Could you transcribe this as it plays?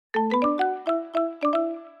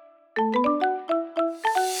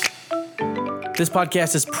This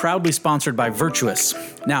podcast is proudly sponsored by Virtuous.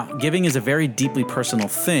 Now, giving is a very deeply personal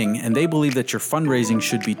thing, and they believe that your fundraising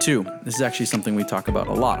should be too. This is actually something we talk about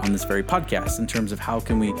a lot on this very podcast in terms of how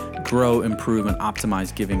can we grow, improve, and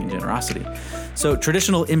optimize giving and generosity. So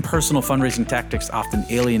traditional impersonal fundraising tactics often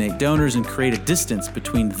alienate donors and create a distance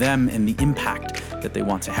between them and the impact that they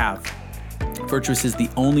want to have. Virtuous is the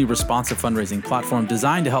only responsive fundraising platform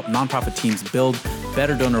designed to help nonprofit teams build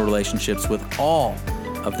better donor relationships with all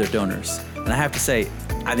of their donors. And I have to say,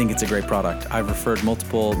 I think it's a great product. I've referred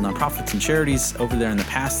multiple nonprofits and charities over there in the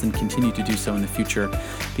past and continue to do so in the future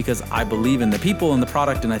because I believe in the people and the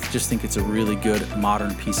product, and I just think it's a really good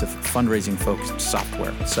modern piece of fundraising-focused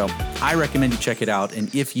software. So I recommend you check it out. And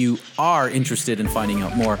if you are interested in finding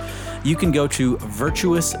out more, you can go to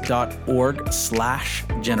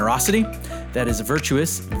virtuous.org/generosity. That is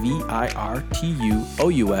virtuous,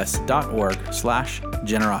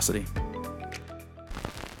 virtuous.org/generosity.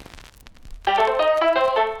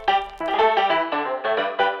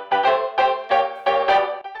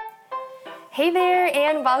 Hey there,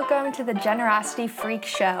 and welcome to the Generosity Freak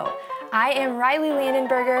Show. I am Riley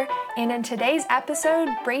Landenberger, and in today's episode,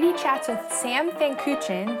 Brady chats with Sam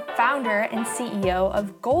Fankuchen, founder and CEO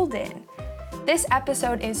of Golden. This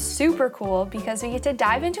episode is super cool because we get to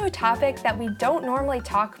dive into a topic that we don't normally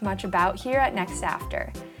talk much about here at Next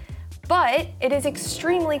After. But it is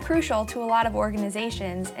extremely crucial to a lot of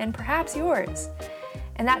organizations, and perhaps yours.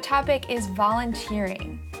 And that topic is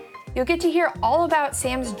volunteering. You'll get to hear all about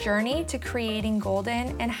Sam's journey to creating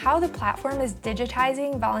Golden and how the platform is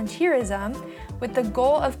digitizing volunteerism with the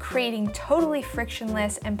goal of creating totally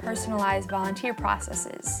frictionless and personalized volunteer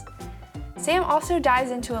processes. Sam also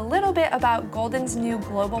dives into a little bit about Golden's new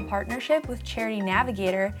global partnership with Charity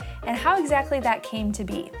Navigator and how exactly that came to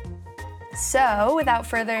be. So, without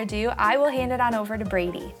further ado, I will hand it on over to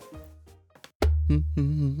Brady.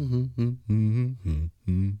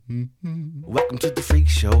 Welcome to the freak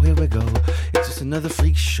show, here we go. It's just another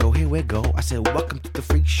freak show, here we go. I said, welcome to the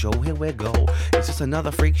freak show, here we go. It's just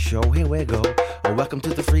another freak show, here we go. Oh, welcome to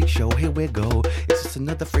the freak show, here we go. It's just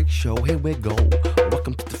another freak show, here we go. Oh,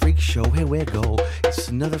 welcome to the freak show, here we go. It's just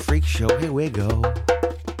another freak show, here we go.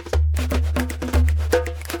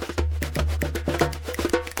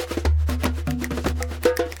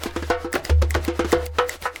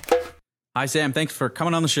 Hi, Sam. Thanks for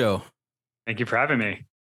coming on the show. Thank you for having me.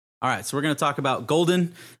 All right, so we're going to talk about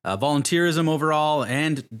Golden, volunteerism overall,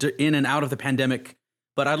 and in and out of the pandemic.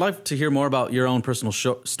 But I'd like to hear more about your own personal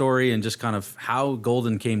story and just kind of how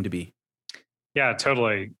Golden came to be. Yeah,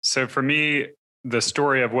 totally. So for me, the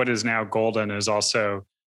story of what is now Golden is also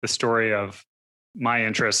the story of my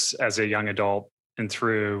interests as a young adult and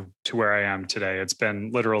through to where I am today. It's been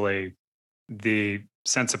literally the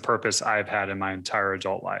sense of purpose I've had in my entire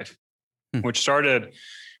adult life, which started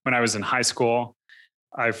when I was in high school.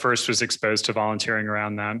 I first was exposed to volunteering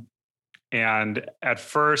around then. And at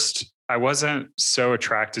first, I wasn't so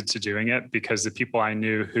attracted to doing it because the people I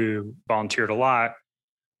knew who volunteered a lot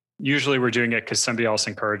usually were doing it because somebody else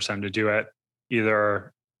encouraged them to do it,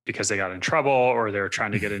 either because they got in trouble or they were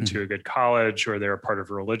trying to get into a good college or they were part of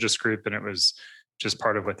a religious group and it was just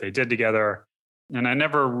part of what they did together. And I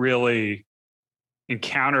never really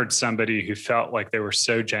encountered somebody who felt like they were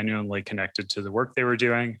so genuinely connected to the work they were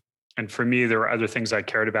doing. And for me, there were other things I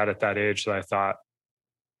cared about at that age that I thought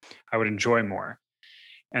I would enjoy more.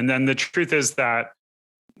 And then the truth is that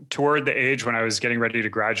toward the age when I was getting ready to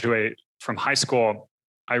graduate from high school,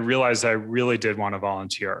 I realized I really did want to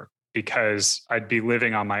volunteer because I'd be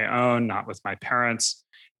living on my own, not with my parents,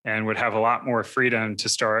 and would have a lot more freedom to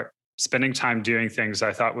start spending time doing things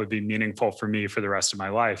I thought would be meaningful for me for the rest of my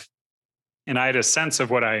life. And I had a sense of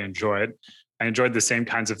what I enjoyed. I enjoyed the same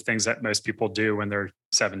kinds of things that most people do when they're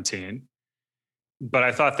 17. But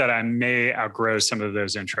I thought that I may outgrow some of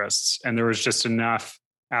those interests. And there was just enough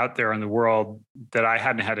out there in the world that I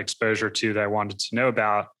hadn't had exposure to that I wanted to know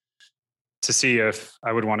about to see if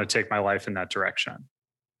I would want to take my life in that direction.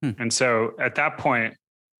 And so at that point,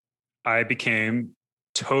 I became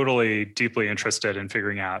totally deeply interested in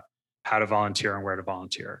figuring out how to volunteer and where to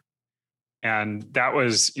volunteer. And that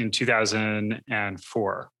was in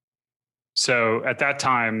 2004. So at that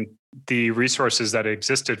time, the resources that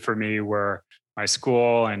existed for me were my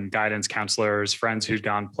school and guidance counselors, friends who'd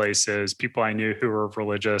gone places, people I knew who were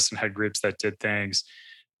religious and had groups that did things,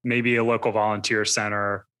 maybe a local volunteer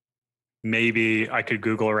center. Maybe I could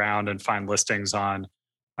Google around and find listings on,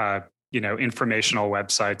 informational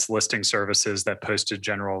websites listing services that posted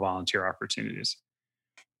general volunteer opportunities.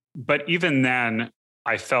 But even then,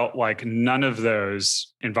 I felt like none of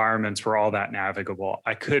those environments were all that navigable.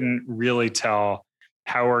 I couldn't really tell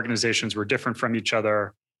how organizations were different from each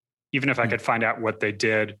other. even if I could find out what they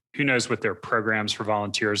did, who knows what their programs for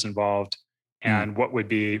volunteers involved and what would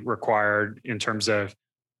be required in terms of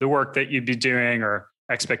the work that you'd be doing or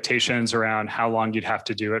expectations around how long you'd have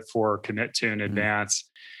to do it for, commit to in advance,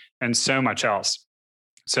 and so much else.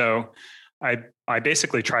 So I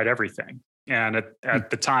basically tried everything. And at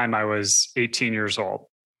the time I was 18 years old,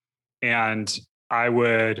 and I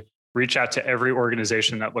would reach out to every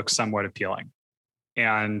organization that looked somewhat appealing.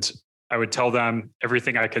 And I would tell them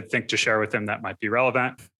everything I could think to share with them that might be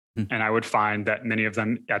relevant. And I would find that many of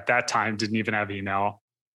them at that time didn't even have email.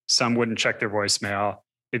 Some wouldn't check their voicemail.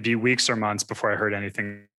 It'd be weeks or months before I heard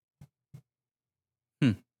anything.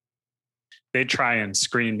 They'd try and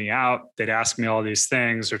screen me out. They'd ask me all these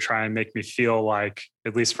things or try and make me feel like,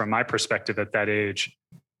 at least from my perspective at that age,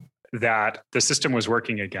 that the system was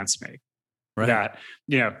working against me. Right. That,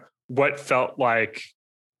 what felt like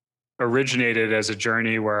originated as a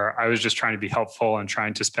journey where I was just trying to be helpful and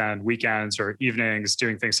trying to spend weekends or evenings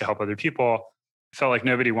doing things to help other people. Felt like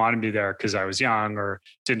nobody wanted me there because I was young or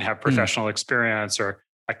didn't have professional experience, or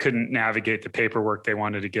I couldn't navigate the paperwork they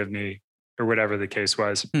wanted to give me, or whatever the case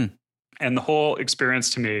was. And the whole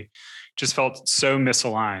experience to me just felt so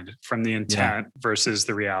misaligned from the intent versus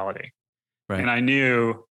the reality. Right. And I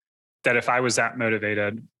knew that if I was that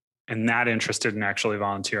motivated and that interested in actually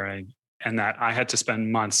volunteering, and that I had to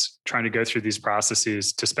spend months trying to go through these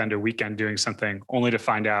processes to spend a weekend doing something only to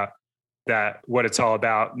find out that what it's all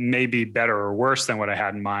about may be better or worse than what I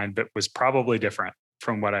had in mind, but was probably different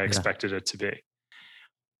from what I expected it to be.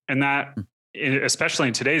 And that, especially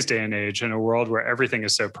in today's day and age, in a world where everything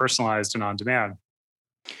is so personalized and on demand,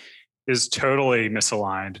 is totally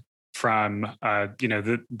misaligned from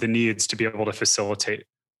the needs to be able to facilitate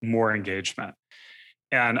more engagement.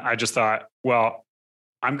 And I just thought, well,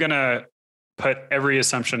 I'm going to put every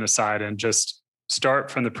assumption aside and just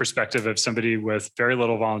start from the perspective of somebody with very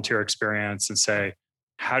little volunteer experience and say,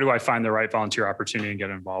 how do I find the right volunteer opportunity and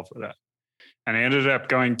get involved with it? And I ended up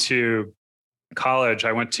going to college.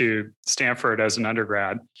 I went to Stanford as an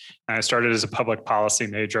undergrad, and I started as a public policy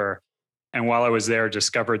major. And while I was there,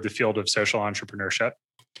 discovered the field of social entrepreneurship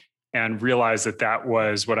and realized that that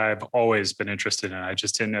was what I've always been interested in. I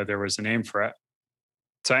just didn't know there was a name for it.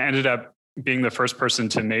 So I ended up being the first person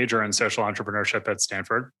to major in social entrepreneurship at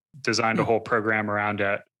Stanford, designed a whole program around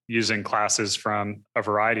it using classes from a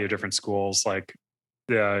variety of different schools, like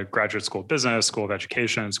the Graduate School of Business, School of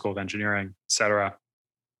Education, School of Engineering, et cetera.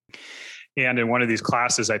 And in one of these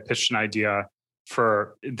classes, I pitched an idea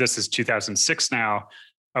for, this is 2006 now,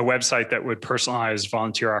 a website that would personalize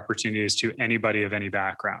volunteer opportunities to anybody of any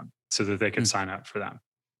background so that they could sign up for them.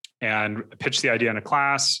 And pitched the idea in a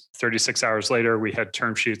class. 36 hours later, we had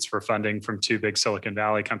term sheets for funding from 2 big Silicon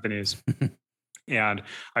Valley companies. And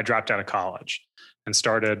I dropped out of college and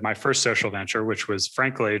started my first social venture, which was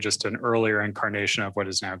frankly just an earlier incarnation of what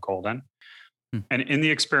is now Golden. And in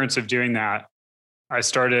the experience of doing that, I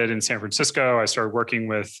started in San Francisco. I started working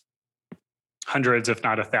with hundreds, if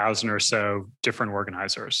not 1,000 or so different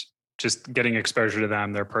organizers, just getting exposure to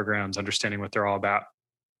them, their programs, understanding what they're all about.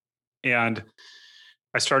 And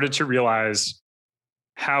I started to realize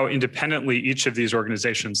how independently each of these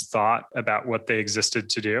organizations thought about what they existed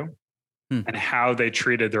to do and how they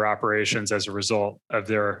treated their operations as a result of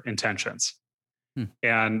their intentions.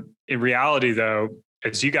 And in reality, though,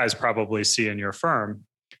 as you guys probably see in your firm,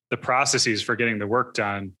 the processes for getting the work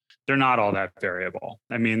done, they're not all that variable.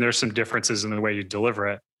 I mean, there's some differences in the way you deliver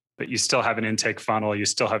it, but you still have an intake funnel, you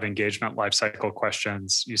still have engagement lifecycle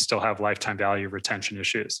questions, you still have lifetime value retention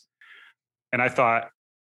issues. And I thought,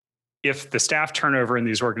 if the staff turnover in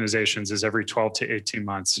these organizations is every 12 to 18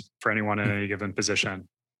 months for anyone in any given position,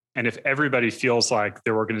 and if everybody feels like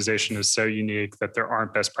their organization is so unique that there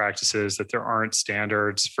aren't best practices, that there aren't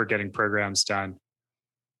standards for getting programs done,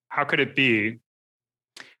 how could it be?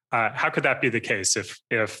 How could that be the case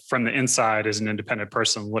if from the inside, as an independent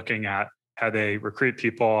person looking at how they recruit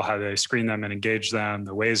people, how they screen them and engage them,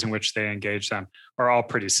 the ways in which they engage them are all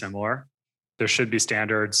pretty similar? There should be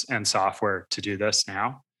standards and software to do this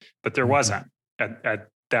now. But there wasn't at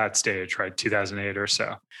that stage, right? 2008 or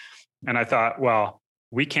so. And I thought, well,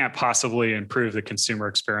 we can't possibly improve the consumer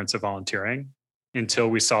experience of volunteering until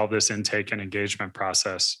we solve this intake and engagement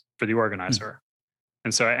process for the organizer.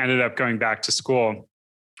 And so I ended up going back to school.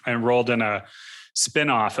 I enrolled in a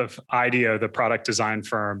spinoff of IDEO, the product design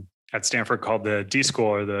firm at Stanford called the D School,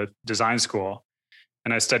 or the Design School.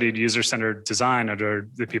 And I studied user-centered design under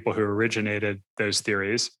the people who originated those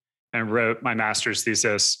theories, and wrote my master's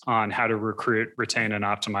thesis on how to recruit, retain, and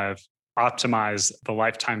optimize the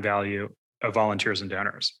lifetime value of volunteers and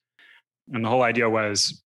donors. And the whole idea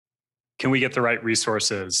was, can we get the right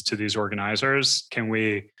resources to these organizers? Can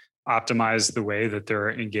we optimize the way that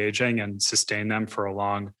they're engaging and sustain them for a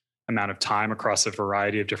long amount of time across a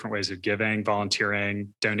variety of different ways of giving,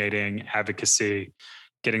 volunteering, donating, advocacy,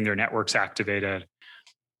 getting their networks activated.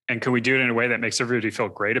 And can we do it in a way that makes everybody feel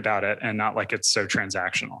great about it and not like it's so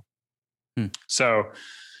transactional? So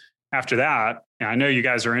after that, and I know you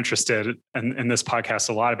guys are interested in this podcast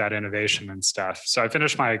a lot about innovation and stuff. So I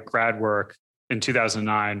finished my grad work in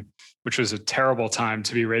 2009, which was a terrible time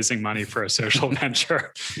to be raising money for a social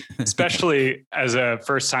venture, especially as a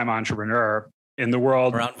first-time entrepreneur in the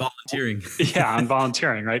world. Around volunteering. Yeah, on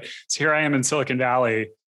volunteering, right? So here I am in Silicon Valley.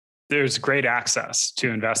 There's great access to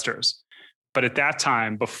investors. But at that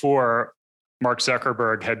time, before Mark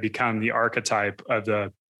Zuckerberg had become the archetype of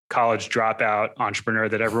the college dropout entrepreneur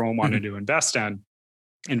that everyone wanted to invest in,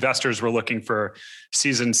 investors were looking for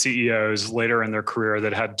seasoned CEOs later in their career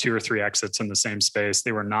that had 2 or 3 exits in the same space.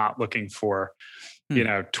 They were not looking for,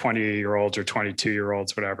 20-year-olds or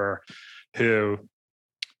 22-year-olds, whatever, who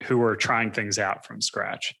were trying things out from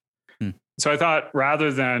scratch. So I thought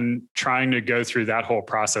rather than trying to go through that whole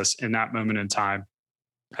process in that moment in time,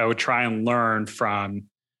 I would try and learn from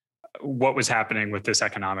what was happening with this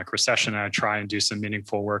economic recession, and I'd try and do some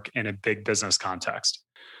meaningful work in a big business context.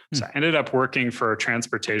 So I ended up working for a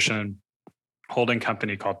transportation holding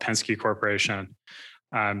company called Penske Corporation,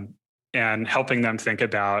 and helping them think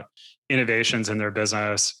about innovations in their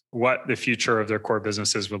business, what the future of their core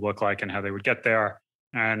businesses would look like and how they would get there.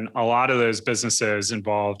 And a lot of those businesses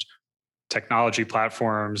involved technology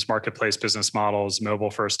platforms, marketplace business models, mobile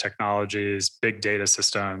first technologies, big data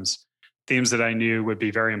systems, themes that I knew would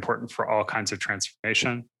be very important for all kinds of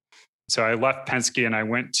transformation. So I left Penske and I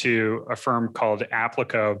went to a firm called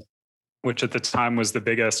Applico, which at the time was the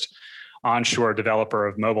biggest onshore developer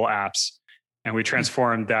of mobile apps. And we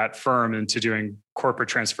transformed that firm into doing corporate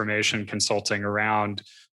transformation consulting around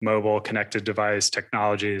mobile connected device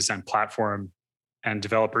technologies and platform and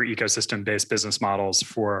developer ecosystem-based business models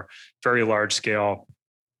for very large scale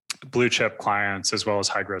blue chip clients, as well as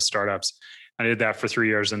high growth startups. I did that for 3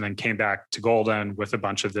 years and then came back to Golden with a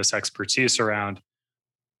bunch of this expertise around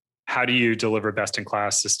how do you deliver best in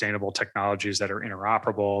class sustainable technologies that are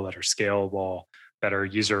interoperable, that are scalable, that are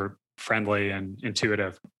user friendly and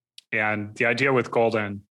intuitive. And the idea with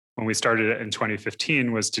Golden, when we started it in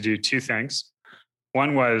 2015, was to do 2 things.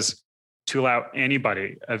 One was to allow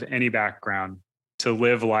anybody of any background to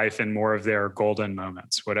live life in more of their golden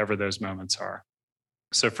moments, whatever those moments are.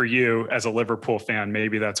 So for you as a Liverpool fan,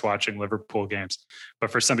 maybe that's watching Liverpool games,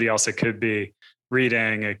 but for somebody else, it could be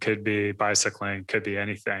reading, it could be bicycling, it could be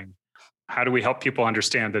anything. How do we help people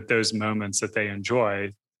understand that those moments that they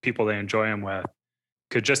enjoy, people they enjoy them with,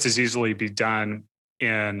 could just as easily be done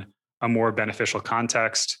in a more beneficial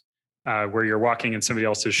context, where you're walking in somebody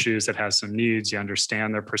else's shoes that has some needs, you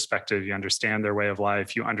understand their perspective, you understand their way of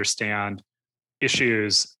life, you understand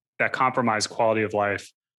issues that compromise quality of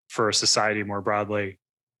life for society more broadly,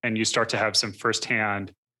 and you start to have some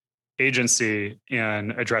firsthand agency in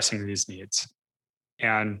addressing these needs.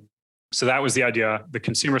 And so that was the idea. The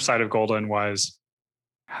consumer side of Golden was,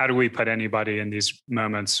 how do we put anybody in these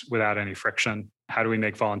moments without any friction? How do we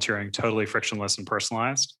make volunteering totally frictionless and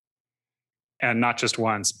personalized? And not just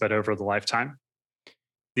once, but over the lifetime.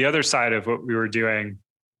 The other side of what we were doing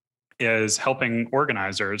is helping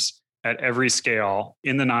organizers at every scale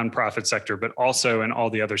in the nonprofit sector, but also in all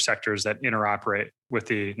the other sectors that interoperate with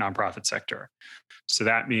the nonprofit sector. So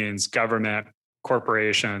that means government,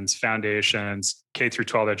 corporations, foundations, K through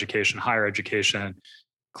 12 education, higher education,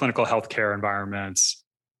 clinical healthcare environments,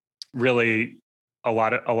 really a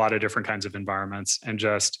lot of different kinds of environments, and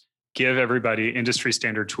just give everybody industry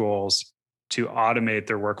standard tools to automate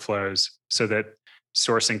their workflows so that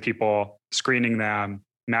sourcing people, screening them,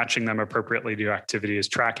 matching them appropriately to activities,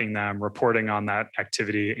 tracking them, reporting on that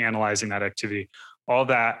activity, analyzing that activity, all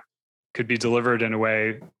that could be delivered in a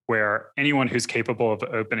way where anyone who's capable of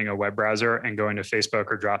opening a web browser and going to Facebook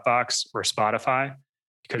or Dropbox or Spotify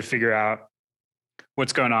could figure out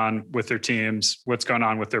what's going on with their teams, what's going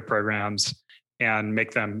on with their programs, and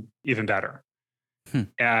make them even better.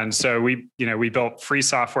 And so we built free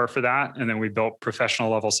software for that, and then we built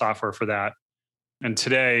professional level software for that. And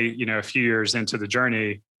today, a few years into the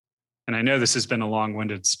journey, and I know this has been a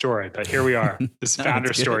long-winded story, but here we are. This is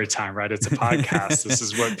founder story time, right? It's a podcast. This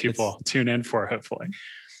is what people tune in for, hopefully.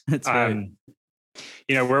 That's right.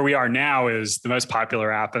 Where we are now is the most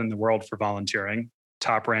popular app in the world for volunteering,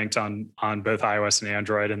 top ranked on both iOS and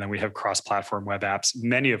Android. And then we have cross-platform web apps,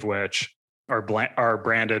 many of which are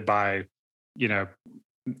branded by,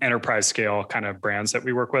 enterprise scale kind of brands that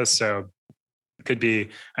we work with. So it could be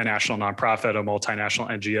a national nonprofit, a multinational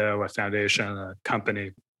NGO, a foundation, a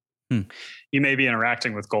company. You may be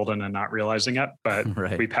interacting with Golden and not realizing it, but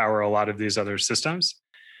Right. we power a lot of these other systems.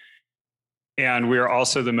 And we are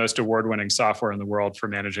also the most award-winning software in the world for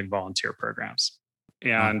managing volunteer programs.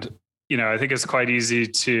 And, I think it's quite easy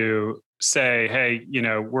to say, hey,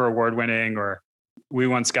 we're award-winning, or we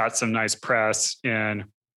once got some nice press in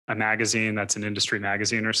a magazine that's an industry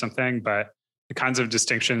magazine or something. But the kinds of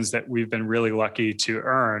distinctions that we've been really lucky to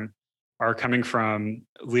earn are coming from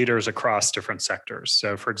leaders across different sectors.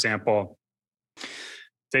 So, for example,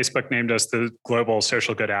 Facebook named us the global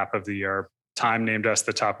social good app of the year. Time named us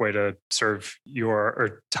the top way to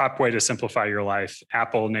top way to simplify your life.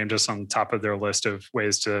 Apple named us on top of their list of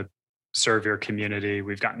ways to serve your community.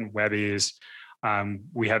 We've gotten Webbies.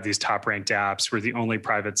 We have these top ranked apps. We're the only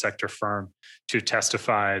private sector firm to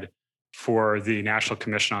testified for the National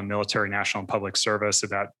Commission on Military, National, and Public Service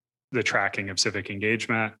about the tracking of civic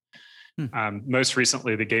engagement. Most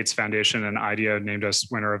recently, the Gates Foundation and IDEO named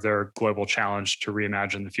us winner of their global challenge to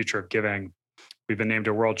reimagine the future of giving. We've been named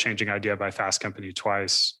a world-changing idea by Fast Company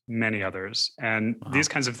twice, many others. And these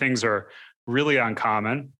kinds of things are really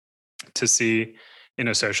uncommon to see in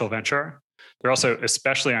a social venture. They're also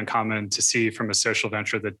especially uncommon to see from a social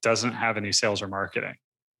venture that doesn't have any sales or marketing.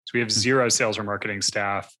 So we have zero sales or marketing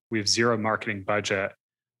staff. We have zero marketing budget.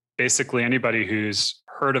 Basically, anybody who's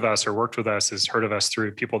heard of us or worked with us has heard of us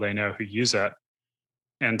through people they know who use it.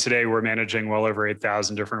 And today we're managing well over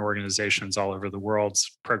 8,000 different organizations all over the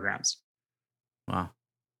world's programs. Wow.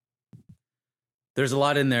 There's a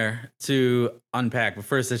lot in there to unpack. But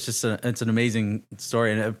first, it's an amazing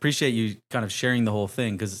story. And I appreciate you kind of sharing the whole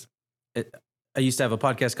thing, because I used to have a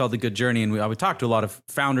podcast called The Good Journey, and I would talk to a lot of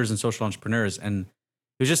founders and social entrepreneurs, and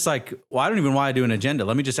it was just like, well, I don't even want to do an agenda.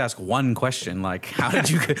 Let me just ask one question. Like, how did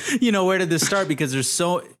you, where did this start? Because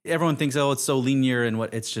everyone thinks, oh, it's so linear, and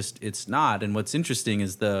it's not. And what's interesting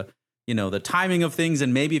is the timing of things.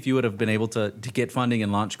 And maybe if you would have been able to get funding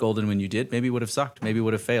and launch Golden when you did, maybe it would have sucked, maybe it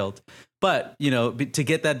would have failed. But, to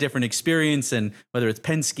get that different experience, and whether it's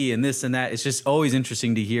Penske and this and that, it's just always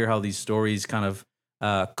interesting to hear how these stories kind of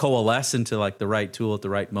coalesce into like the right tool at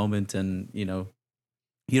the right moment. And,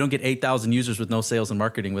 you don't get 8,000 users with no sales and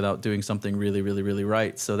marketing without doing something really, really, really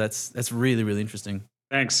right. So that's really, really interesting.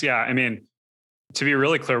 Thanks. Yeah. I mean, to be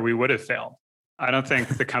really clear, we would have failed. I don't think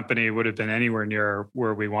the company would have been anywhere near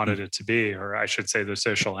where we wanted it to be, or I should say the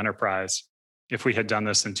social enterprise, if we had done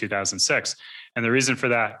this in 2006. And the reason for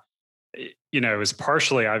that, is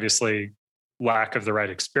partially obviously lack of the right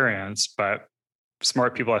experience, but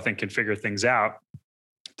smart people, I think, can figure things out.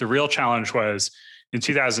 The real challenge was in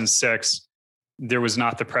 2006, there was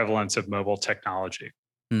not the prevalence of mobile technology.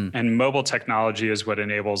 And mobile technology is what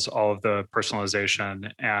enables all of the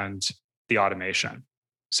personalization and the automation.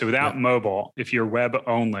 So without mobile, if you're web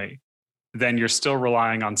only, then you're still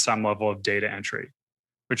relying on some level of data entry,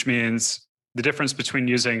 which means the difference between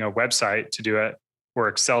using a website to do it or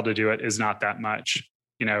Excel to do it is not that much.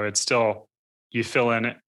 It's still, you fill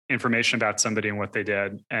in information about somebody and what they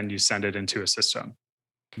did, and you send it into a system.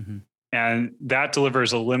 Mm-hmm. And that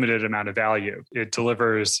delivers a limited amount of value. It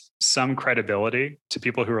delivers some credibility to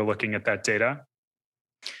people who are looking at that data.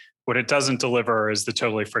 What it doesn't deliver is the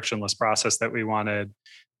totally frictionless process that we wanted,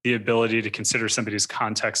 the ability to consider somebody's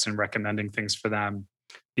context and recommending things for them,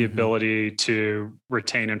 the ability to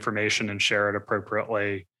retain information and share it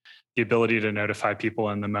appropriately, the ability to notify people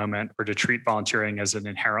in the moment, or to treat volunteering as an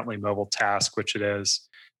inherently mobile task, which it is,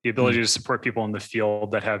 the ability to support people in the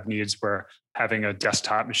field that have needs where having a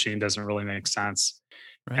desktop machine doesn't really make sense.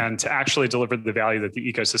 Right. And to actually deliver the value that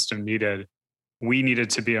the ecosystem needed, we needed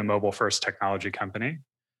to be a mobile first technology company.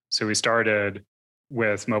 So we started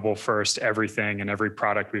with mobile first everything, and every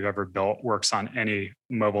product we've ever built works on any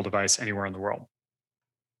mobile device anywhere in the world.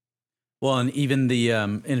 Well, and even the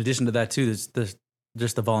in addition to that too, there's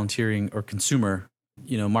just the volunteering or consumer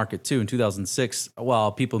market too. In 2006,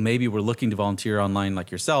 while people maybe were looking to volunteer online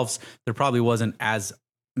like yourselves, there probably wasn't as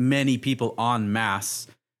many people en masse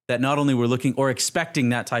that not only were looking or expecting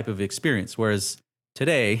that type of experience. Whereas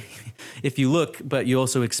today, if you look, but you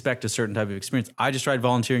also expect a certain type of experience. I just tried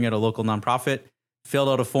volunteering at a local nonprofit, filled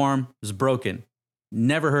out a form, was broken,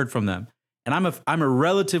 never heard from them. And I'm a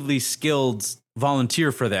relatively skilled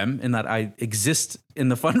volunteer for them in that I exist in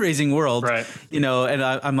the fundraising world, right. And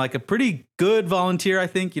I'm like a pretty good volunteer, I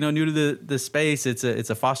think, new to the space. It's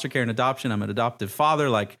a foster care and adoption. I'm an adoptive father,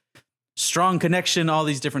 like strong connection, all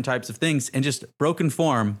these different types of things, and just broken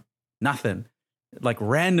form, nothing. Like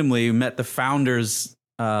randomly met the founder's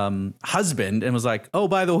husband and was like, oh,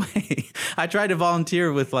 by the way, I tried to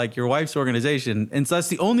volunteer with like your wife's organization. And so that's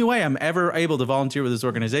the only way I'm ever able to volunteer with this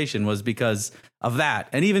organization was because of that.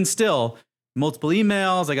 And even still, multiple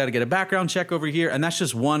emails. I got to get a background check over here. And that's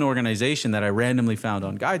just one organization that I randomly found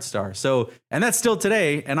on GuideStar. So, and that's still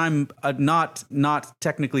today. And I'm a not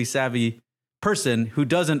technically savvy person who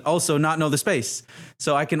doesn't also not know the space.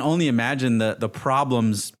 So I can only imagine the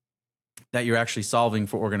problems that you're actually solving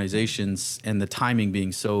for organizations and the timing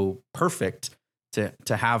being so perfect to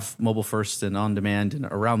have mobile first and on demand and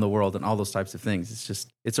around the world and all those types of things.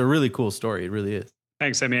 It's a really cool story. It really is.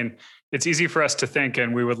 Thanks. I mean, it's easy for us to think,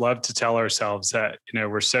 and we would love to tell ourselves that,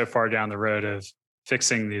 we're so far down the road of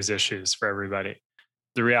fixing these issues for everybody.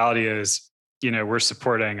 The reality is, we're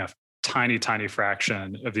supporting a tiny, tiny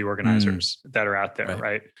fraction of the organizers that are out there,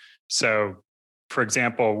 right? So, for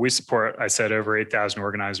example, we support, I said, over 8,000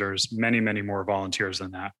 organizers, many, many more volunteers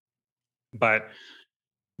than that. But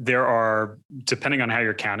there are, depending on how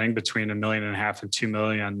you're counting, between 1.5 million and 2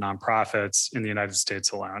 million nonprofits in the United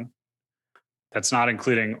States alone. That's not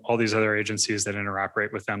including all these other agencies that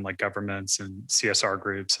interoperate with them, like governments and CSR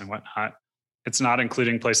groups and whatnot. It's not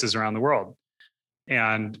including places around the world.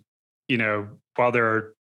 And, while there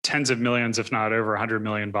are tens of millions, if not over 100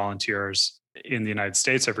 million volunteers in the United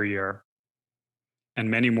States every year, and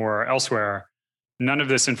many more elsewhere, none of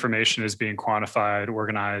this information is being quantified,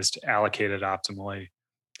 organized, allocated optimally.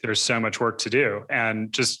 There's so much work to do.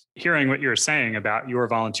 And just hearing what you're saying about your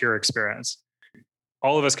volunteer experience,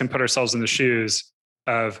 all of us can put ourselves in the shoes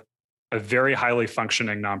of a very highly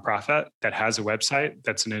functioning nonprofit that has a website,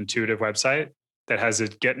 that's an intuitive website, that has a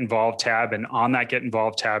Get Involved tab. And on that Get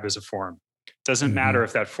Involved tab is a form. It doesn't matter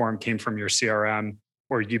if that form came from your CRM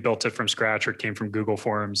or you built it from scratch or it came from Google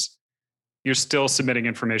Forms. You're still submitting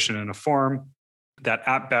information in a form that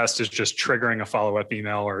at best is just triggering a follow-up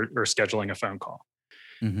email or scheduling a phone call.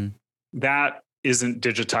 That isn't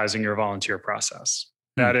digitizing your volunteer process.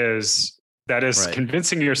 That is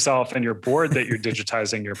convincing yourself and your board that you're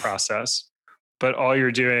digitizing your process, but all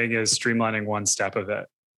you're doing is streamlining one step of it,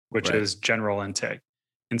 which is general intake.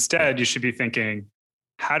 Instead, you should be thinking,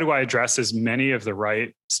 how do I address as many of the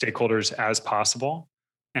right stakeholders as possible?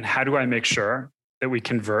 And how do I make sure that we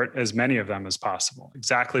convert as many of them as possible?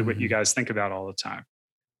 Exactly what you guys think about all the time.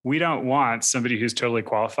 We don't want somebody who's totally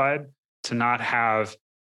qualified to not have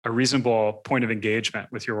a reasonable point of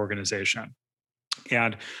engagement with your organization.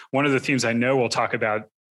 And one of the themes I know we'll talk about,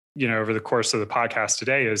 over the course of the podcast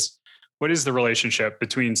today is, what is the relationship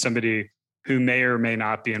between somebody who may or may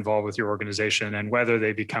not be involved with your organization and whether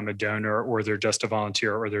they become a donor or they're just a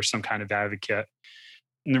volunteer or they're some kind of advocate.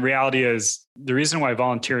 And the reality is, the reason why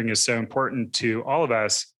volunteering is so important to all of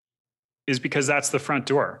us is because that's the front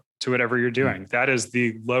door to whatever you're doing. That is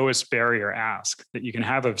the lowest barrier ask that you can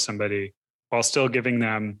have of somebody while still giving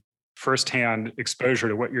them firsthand exposure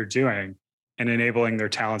to what you're doing and enabling their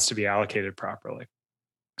talents to be allocated properly.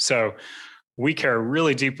 So we care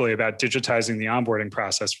really deeply about digitizing the onboarding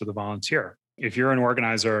process for the volunteer. If you're an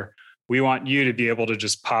organizer, we want you to be able to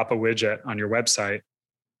just pop a widget on your website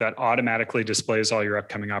that automatically displays all your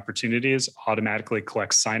upcoming opportunities, automatically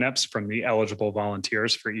collects signups from the eligible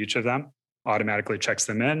volunteers for each of them, automatically checks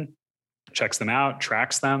them in, checks them out,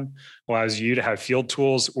 tracks them, allows you to have field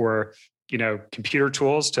tools or computer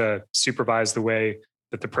tools to supervise the way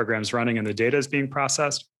that the program's running and the data is being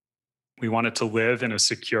processed. We want it to live in a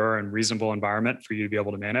secure and reasonable environment for you to be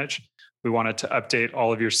able to manage. We want it to update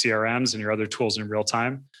all of your CRMs and your other tools in real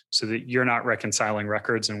time so that you're not reconciling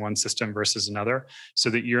records in one system versus another, so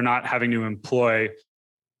that you're not having to employ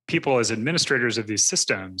people as administrators of these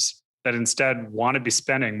systems that instead want to be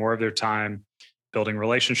spending more of their time building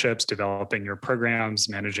relationships, developing your programs,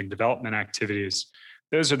 managing development activities.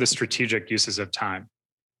 Those are the strategic uses of time.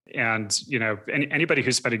 And anybody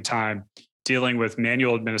who's spending time dealing with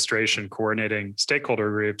manual administration, coordinating stakeholder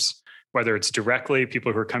groups, whether it's directly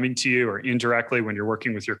people who are coming to you or indirectly when you're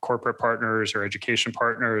working with your corporate partners or education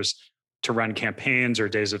partners to run campaigns or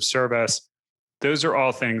days of service, those are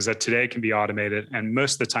all things that today can be automated, and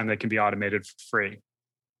most of the time they can be automated for free.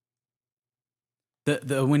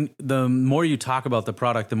 The more you talk about the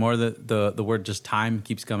product, the more the word just time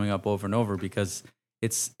keeps coming up over and over, because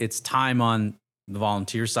it's time on the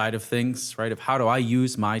volunteer side of things, right? Of how do I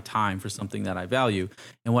use my time for something that I value?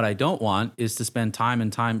 And what I don't want is to spend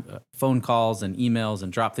phone calls and emails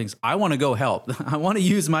and drop things. I want to go help. I want to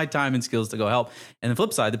use my time and skills to go help. And the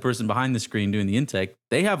flip side, the person behind the screen doing the intake,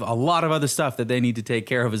 they have a lot of other stuff that they need to take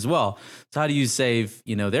care of as well. So how do you save,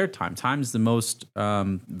 their time? Time is the most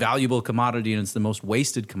valuable commodity, and it's the most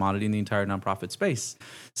wasted commodity in the entire nonprofit space.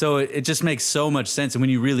 So it just makes so much sense. And when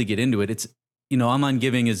you really get into it, it's, online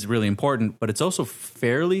giving is really important, but it's also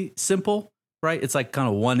fairly simple, right? It's like kind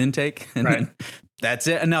of one intake and then that's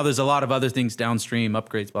it. And now there's a lot of other things downstream,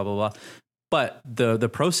 upgrades, blah, blah, blah. But the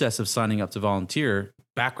process of signing up to volunteer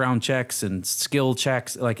background checks and skill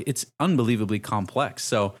checks. Like it's unbelievably complex.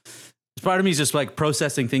 So part of me is just like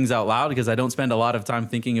processing things out loud because I don't spend a lot of time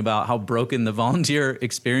thinking about how broken the volunteer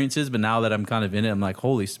experience is. But now that I'm kind of in it, I'm like,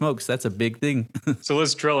 holy smokes, that's a big thing. So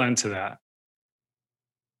let's drill into that.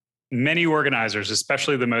 Many organizers,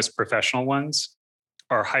 especially the most professional ones,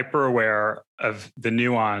 are hyper aware of the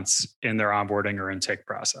nuance in their onboarding or intake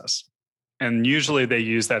process. And usually they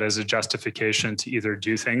use that as a justification to either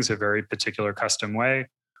do things a very particular custom way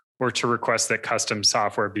or to request that custom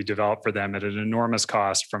software be developed for them at an enormous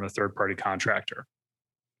cost from a third-party contractor.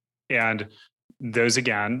 And those,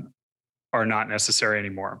 again, are not necessary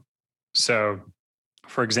anymore. So,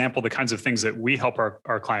 for example, the kinds of things that we help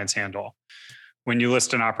our clients handle. When you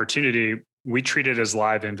list an opportunity, we treat it as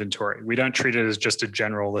live inventory. We don't treat it as just a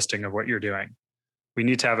general listing of what you're doing. We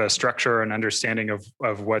need to have a structure and understanding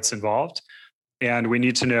of what's involved. And we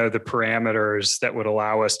need to know the parameters that would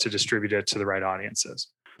allow us to distribute it to the right audiences.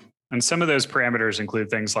 And some of those parameters include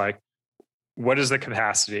things like, what is the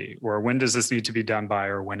capacity? Or when does this need to be done by?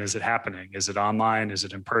 Or when is it happening? Is it online? Is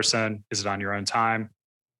it in person? Is it on your own time?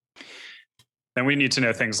 Then we need to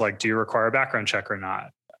know things like, do you require a background check or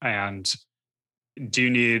not? And do you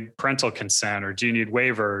need parental consent or do you need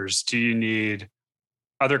waivers? Do you need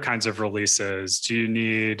other kinds of releases? Do you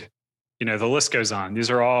need, the list goes on.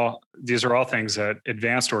 These are all things that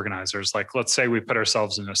advanced organizers, like let's say we put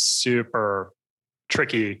ourselves in a super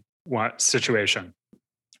tricky situation,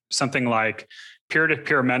 something like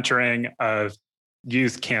peer-to-peer mentoring of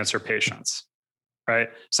youth cancer patients, right?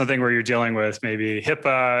 Something where you're dealing with maybe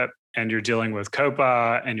HIPAA and you're dealing with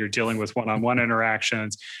COPA and you're dealing with one-on-one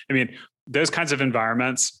interactions. I mean, those kinds of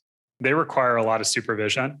environments, they require a lot of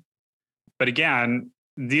supervision. But again,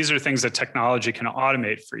 these are things that technology can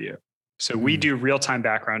automate for you. So we do real-time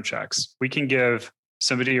background checks. We can give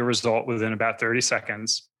somebody a result within about 30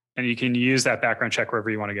 seconds, and you can use that background check wherever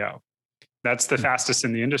you want to go. That's the fastest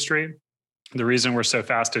in the industry. The reason we're so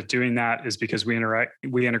fast at doing that is because we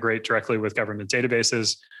integrate directly with government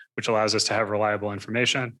databases, which allows us to have reliable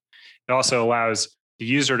information. It also allows the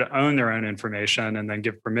user to own their own information and then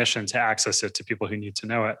give permission to access it to people who need to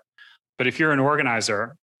know it. But if you're an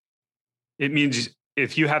organizer, it means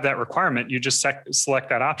if you have that requirement, you just select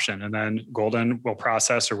that option, and then Golden will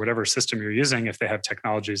process, or whatever system you're using, if they have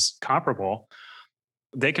technologies comparable,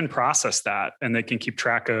 they can process that and they can keep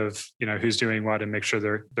track of who's doing what and make sure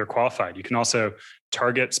they're qualified. You can also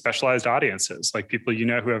target specialized audiences, like people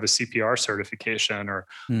who have a CPR certification, or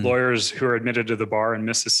lawyers who are admitted to the bar in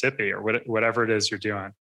Mississippi, or whatever it is you're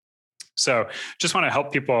doing. So just want to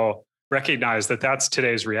help people recognize that that's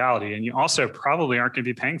today's reality, and you also probably aren't going to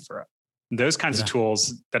be paying for it. Those kinds of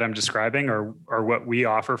tools that I'm describing are what we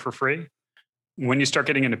offer for free. When you start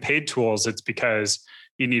getting into paid tools, it's because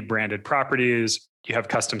you need branded properties, you have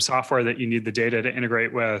custom software that you need the data to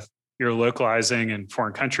integrate with, you're localizing in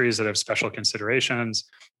foreign countries that have special considerations.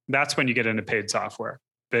 That's when you get into paid software.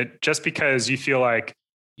 But just because you feel like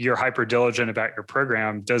you're hyper diligent about your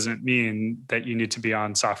program doesn't mean that you need to be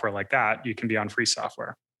on software like that. You can be on free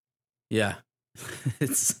software. Yeah.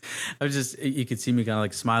 You could see me kind of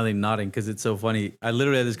like smiling, nodding, because it's so funny. I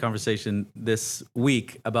literally had this conversation this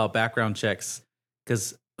week about background checks,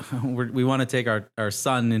 because we want to take our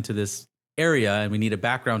son into this area and we need a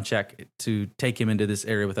background check to take him into this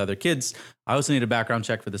area with other kids. I also need a background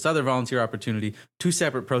check for this other volunteer opportunity, 2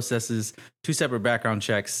 separate processes, 2 separate background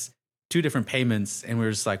checks, 2 different payments. And we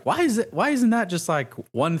were just like, why isn't that just like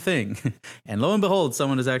one thing? And lo and behold,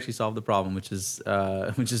 someone has actually solved the problem, which is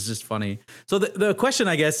just funny. So the question,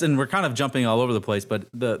 I guess, and we're kind of jumping all over the place, but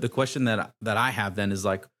the question that I have then is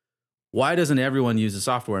like, why doesn't everyone use the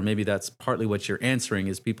software? And maybe that's partly what you're answering,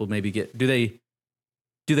 is people maybe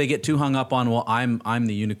do they get too hung up on, well, I'm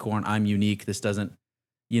the unicorn, I'm unique, this doesn't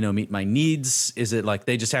meet my needs? Is it like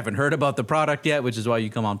they just haven't heard about the product yet, which is why you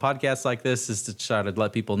come on podcasts like this, is to try to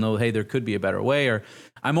let people know, hey, there could be a better way? Or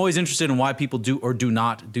I'm always interested in why people do or do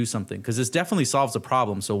not do something, because this definitely solves a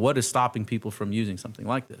problem. So what is stopping people from using something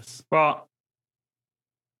like this? Well,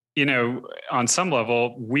 on some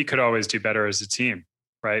level, we could always do better as a team,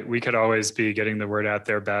 right? We could always be getting the word out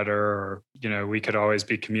there better, or, we could always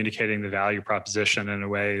be communicating the value proposition in a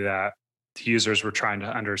way that the users were trying to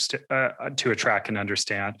understand, to attract and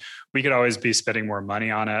understand. We could always be spending more money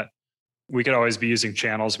on it. We could always be using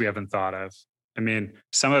channels we haven't thought of. I mean,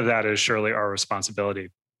 some of that is surely our responsibility,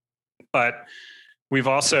 but we've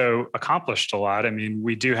also accomplished a lot. I mean,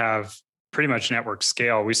 we do have pretty much network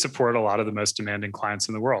scale. We support a lot of the most demanding clients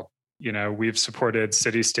in the world. We've supported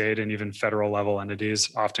city, state, and even federal level entities,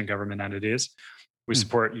 often government entities. We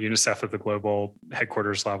support UNICEF at the global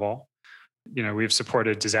headquarters level. We've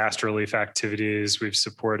supported disaster relief activities. We've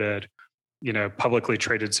supported publicly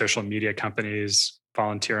traded social media companies,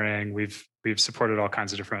 volunteering. We've supported all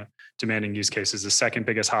kinds of different demanding use cases. The second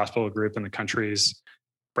biggest hospital group in the country's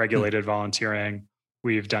regulated volunteering.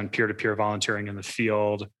 We've done peer-to-peer volunteering in the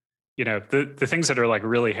field. The things that are like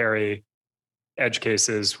really hairy edge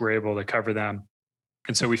cases, we're able to cover them.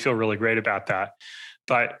 And so we feel really great about that.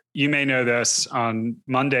 But you may know this, on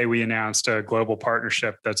Monday, we announced a global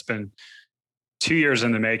partnership that's been 2 years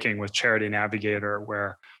in the making with Charity Navigator,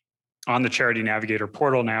 where on the Charity Navigator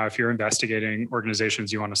portal now, if you're investigating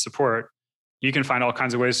organizations you want to support, you can find all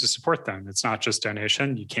kinds of ways to support them. It's not just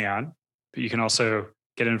donation, you can, but you can also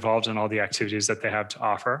get involved in all the activities that they have to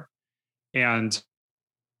offer. And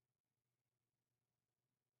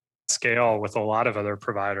scale with a lot of other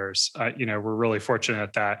providers. We're really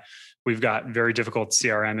fortunate that we've got very difficult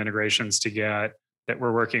CRM integrations to get, that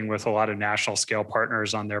we're working with a lot of national scale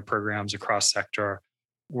partners on their programs across sector.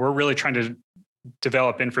 We're really trying to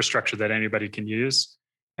develop infrastructure that anybody can use.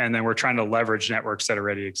 And then we're trying to leverage networks that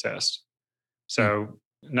already exist. So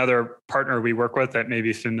another partner we work with that may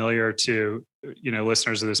be familiar to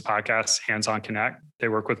listeners of this podcast, Hands On Connect. They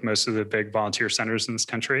work with most of the big volunteer centers in this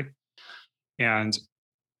country. And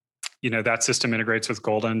that system integrates with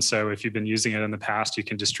Golden. So if you've been using it in the past, you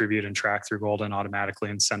can distribute and track through Golden automatically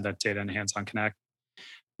and send that data in Hands On Connect,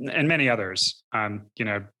 and many others.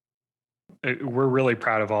 We're really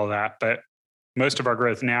proud of all that. But most of our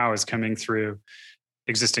growth now is coming through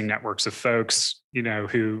existing networks of folks,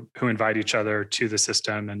 who invite each other to the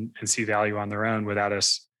system and see value on their own without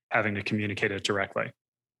us having to communicate it directly.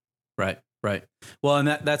 Right. Well, and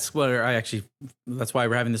that's why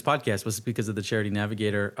we're having this podcast, was because of the Charity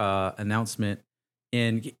Navigator announcement.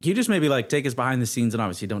 And can you just maybe take us behind the scenes, and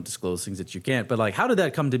obviously don't disclose things that you can't, but how did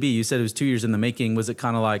that come to be? You said it was 2 years in the making. Was it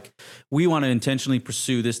kind of we want to intentionally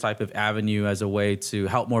pursue this type of avenue as a way to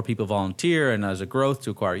help more people volunteer and as a growth to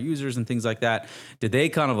acquire users and things like that? Did they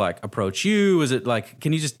kind of approach you? Was it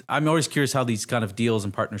I'm always curious how these kind of deals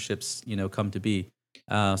and partnerships, come to be.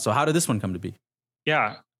 So how did this one come to be?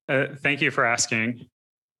 Yeah. Thank you for asking.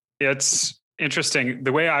 It's interesting.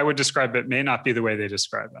 The way I would describe it may not be the way they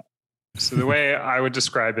describe it. So the way I would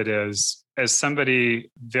describe it is, as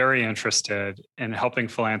somebody very interested in helping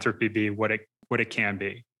philanthropy be what it can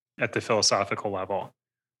be at the philosophical level,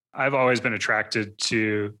 I've always been attracted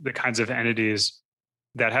to the kinds of entities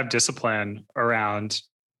that have discipline around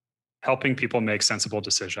helping people make sensible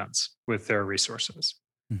decisions with their resources.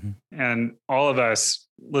 Mm-hmm. And all of us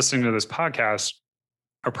listening to this podcast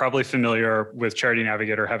are probably familiar with Charity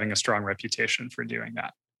Navigator having a strong reputation for doing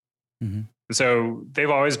that. Mm-hmm. So they've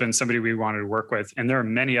always been somebody we wanted to work with. And there are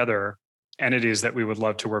many other entities that we would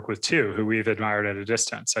love to work with too, who we've admired at a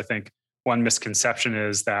distance. I think one misconception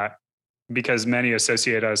is that because many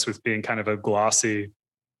associate us with being kind of a glossy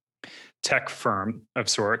tech firm of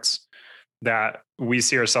sorts, that we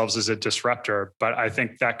see ourselves as a disruptor. But I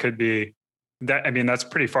think that could be that's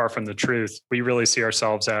pretty far from the truth. We really see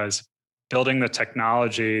ourselves as building the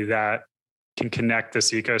technology that can connect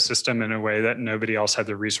this ecosystem in a way that nobody else had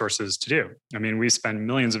the resources to do. We spend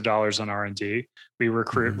millions of dollars on R&D. We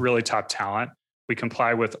recruit really top talent. We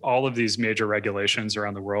comply with all of these major regulations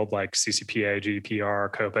around the world, like CCPA,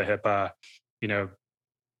 GDPR, COPA, HIPAA,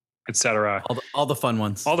 et cetera. All the fun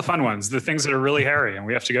ones. All the fun ones, the things that are really hairy. And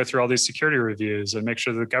we have to go through all these security reviews and make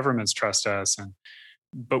sure the governments trust us.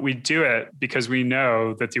 But we do it because we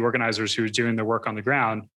know that the organizers who are doing the work on the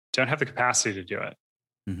ground don't have the capacity to do it.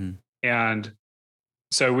 Mm-hmm. And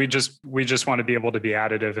so we just want to be able to be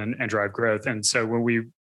additive and drive growth. And so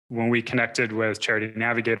when we connected with Charity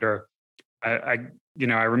Navigator, I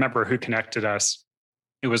remember who connected us.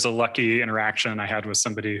 It was a lucky interaction I had with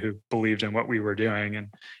somebody who believed in what we were doing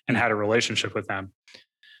and had a relationship with them.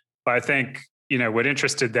 But I think, what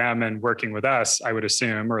interested them in working with us, I would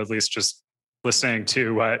assume, or at least just listening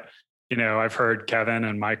to what, I've heard Kevin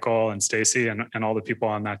and Michael and Stacy and all the people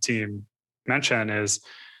on that team mention, is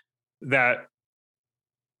that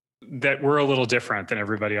we're a little different than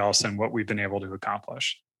everybody else in what we've been able to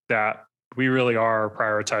accomplish, that we really are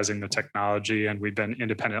prioritizing the technology, and we've been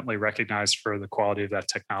independently recognized for the quality of that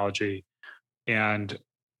technology. And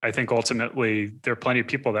I think ultimately there are plenty of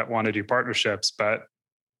people that want to do partnerships, but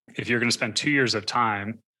if you're going to spend 2 years of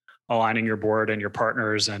time aligning your board and your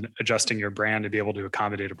partners and adjusting your brand to be able to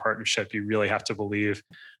accommodate a partnership, you really have to believe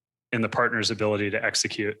in the partner's ability to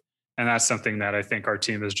execute. And that's something that I think our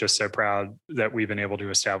team is just so proud that we've been able to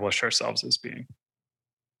establish ourselves as being.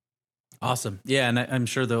 Awesome. Yeah. And I'm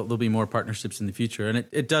sure there'll be more partnerships in the future. And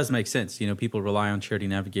it does make sense. People rely on Charity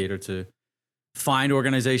Navigator to find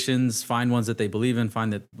organizations, find ones that they believe in,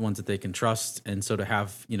 find the ones that they can trust. And so to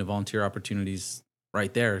have, volunteer opportunities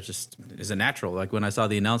right there just is a natural. Like when I saw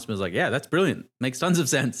the announcement, I was like, yeah, that's brilliant. Makes tons of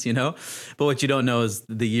sense, But what you don't know is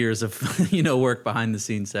the years of, work behind the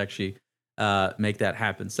scenes to actually make that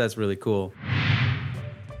happen. So that's really cool.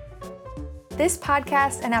 This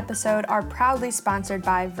podcast and episode are proudly sponsored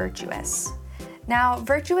by Virtuous. Now,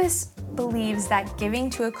 Virtuous believes that giving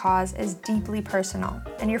to a cause is deeply personal,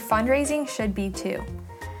 and your fundraising should be too.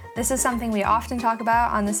 This is something we often talk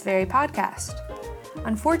about on this very podcast.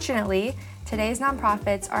 Unfortunately, today's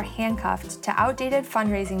nonprofits are handcuffed to outdated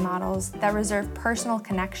fundraising models that reserve personal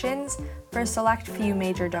connections for a select few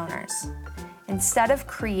major donors. Instead of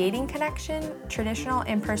creating connection, traditional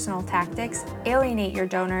impersonal tactics alienate your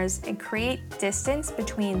donors and create distance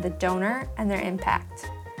between the donor and their impact.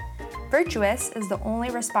 Virtuous is the only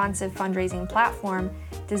responsive fundraising platform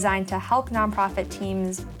designed to help nonprofit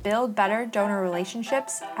teams build better donor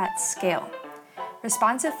relationships at scale.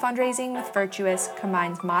 Responsive fundraising with Virtuous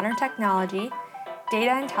combines modern technology,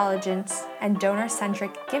 data intelligence, and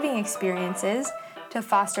donor-centric giving experiences to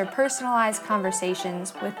foster personalized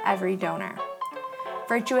conversations with every donor.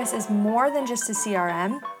 Virtuous is more than just a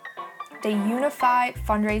CRM. They unify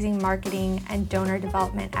fundraising, marketing, and donor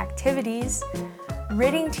development activities,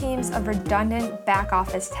 ridding teams of redundant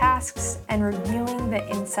back-office tasks and revealing the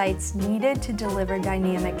insights needed to deliver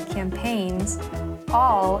dynamic campaigns,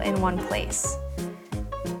 all in one place.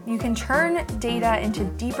 You can turn data into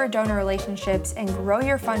deeper donor relationships and grow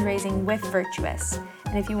your fundraising with Virtuous.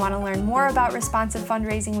 And if you want to learn more about responsive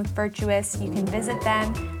fundraising with Virtuous, you can visit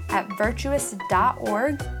them at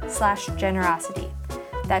virtuous.org/generosity.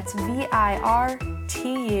 That's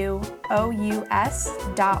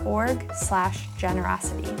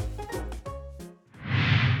virtuous.org/generosity.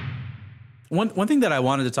 One thing that I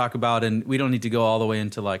wanted to talk about, and we don't need to go all the way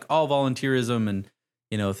into like all volunteerism and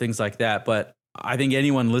things like that, but I think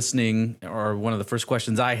anyone listening, or one of the first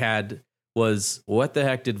questions I had was, what the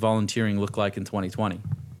heck did volunteering look like in 2020,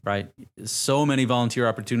 right? So many volunteer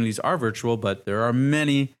opportunities are virtual, but there are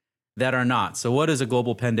many that are not. So what does a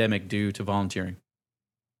global pandemic do to volunteering?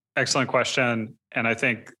 Excellent question. And I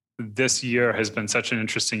think this year has been such an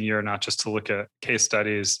interesting year, not just to look at case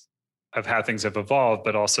studies of how things have evolved,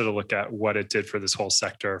 but also to look at what it did for this whole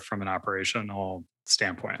sector from an operational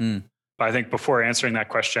standpoint. But I think before answering that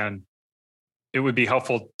question, it would be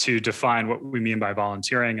helpful to define what we mean by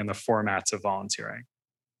volunteering and the formats of volunteering.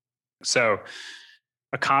 So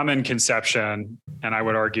a common conception, and I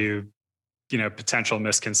would argue, potential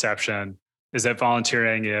misconception, is that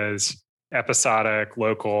volunteering is episodic,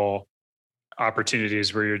 local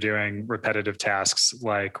opportunities where you're doing repetitive tasks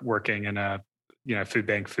like working in a food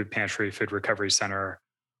bank, food pantry, food recovery center,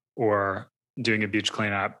 or doing a beach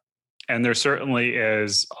cleanup. And there certainly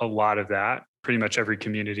is a lot of that. Pretty much every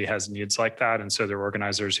community has needs like that. And so there are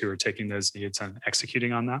organizers who are taking those needs and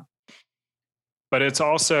executing on that. But it's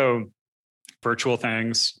also virtual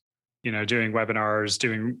things, doing webinars,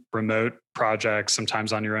 doing remote projects,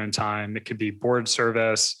 sometimes on your own time. It could be board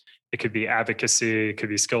service. It could be advocacy. It could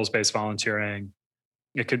be skills-based volunteering.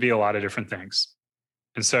 It could be a lot of different things.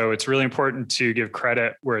 And so it's really important to give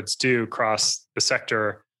credit where it's due across the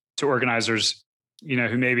sector to organizers,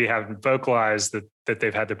 who maybe haven't vocalized that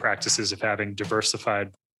they've had the practices of having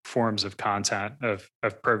diversified forms of content, of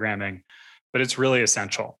programming, but it's really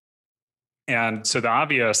essential. And so the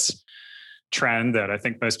obvious trend that I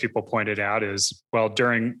think most people pointed out is, well,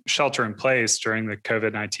 during shelter in place, during the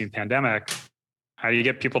COVID-19 pandemic, how do you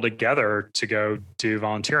get people together to go do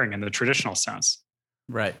volunteering in the traditional sense?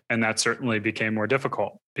 Right. And that certainly became more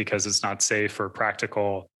difficult because it's not safe or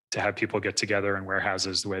practical to have people get together in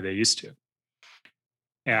warehouses the way they used to.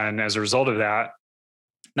 And as a result of that,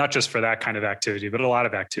 not just for that kind of activity, but a lot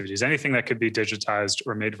of activities, anything that could be digitized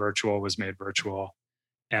or made virtual was made virtual.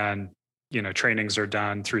 And, trainings are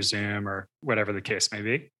done through Zoom or whatever the case may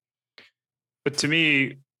be. But to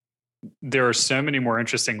me, there are so many more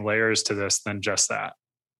interesting layers to this than just that.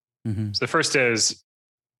 Mm-hmm. So the first is,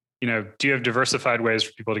 do you have diversified ways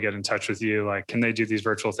for people to get in touch with you? Like, can they do these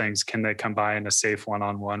virtual things? Can they come by in a safe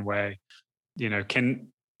one-on-one way?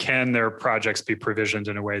 Can their projects be provisioned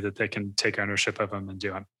in a way that they can take ownership of them and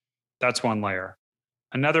do them? That's one layer.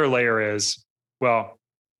 Another layer is, well,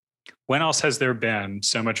 when else has there been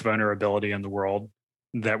so much vulnerability in the world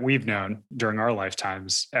that we've known during our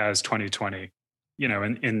lifetimes as 2020?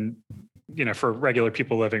 For regular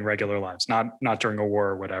people living regular lives, not during a war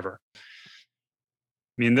or whatever. I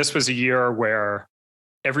mean, this was a year where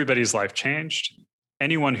everybody's life changed.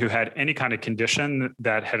 Anyone who had any kind of condition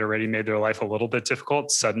that had already made their life a little bit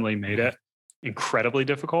difficult suddenly made it incredibly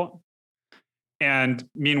difficult. And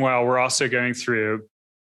meanwhile, we're also going through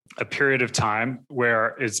a period of time where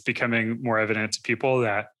it's becoming more evident to people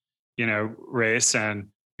that, race and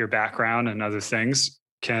your background and other things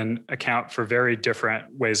can account for very different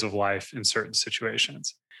ways of life in certain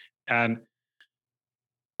situations. And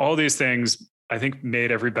all these things, I think,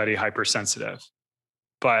 made everybody hypersensitive.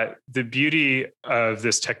 But the beauty of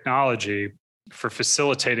this technology for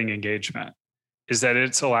facilitating engagement is that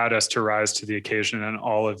it's allowed us to rise to the occasion in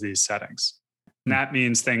all of these settings. And that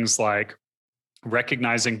means things like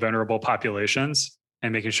recognizing vulnerable populations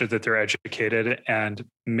and making sure that they're educated and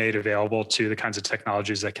made available to the kinds of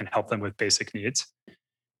technologies that can help them with basic needs.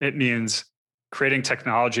 It means creating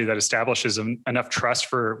technology that establishes enough trust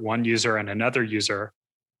for one user and another user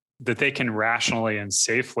that they can rationally and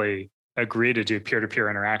safely agree to do peer-to-peer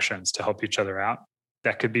interactions to help each other out.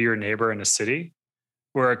 That could be your neighbor in a city,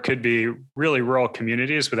 or it could be really rural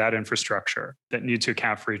communities without infrastructure that need to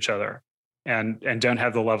account for each other and don't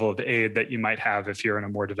have the level of aid that you might have if you're in a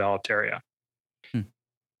more developed area.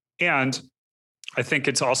 And I think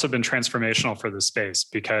it's also been transformational for the space,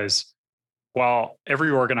 because while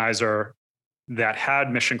every organizer that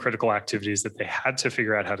had mission critical activities that they had to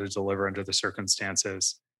figure out how to deliver under the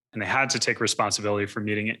circumstances, and they had to take responsibility for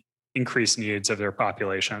meeting increased needs of their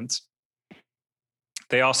populations,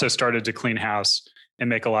 they also started to clean house and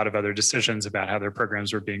make a lot of other decisions about how their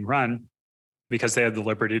programs were being run, because they had the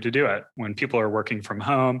liberty to do it. When people are working from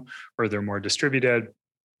home, or they're more distributed,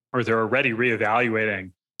 or they're already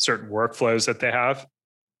reevaluating certain workflows that they have,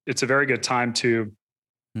 it's a very good time to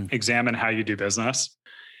examine how you do business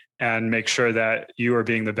and make sure that you are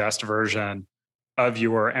being the best version of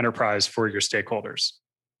your enterprise for your stakeholders.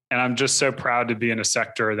 And I'm just so proud to be in a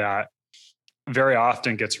sector that very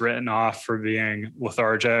often gets written off for being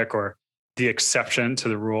lethargic or the exception to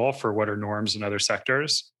the rule for what are norms in other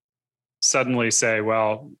sectors. Suddenly say,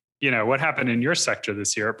 well, what happened in your sector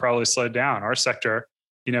this year? It probably slowed down. Our sector,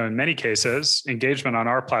 in many cases, engagement on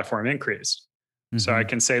our platform increased. So I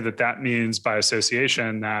can say that means by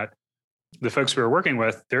association that the folks we were working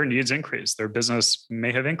with, their needs increased, their business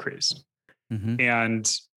may have increased.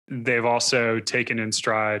 And they've also taken in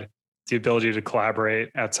stride the ability to collaborate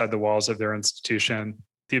outside the walls of their institution,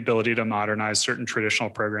 the ability to modernize certain traditional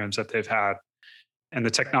programs that they've had. And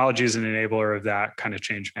the technology is an enabler of that kind of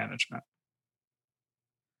change management.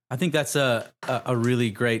 I think that's a really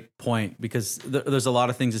great point, because there's a lot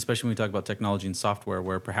of things, especially when we talk about technology and software,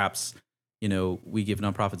 where perhaps, we give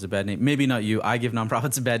nonprofits a bad name. Maybe not you. I give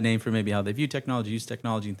nonprofits a bad name for maybe how they view technology, use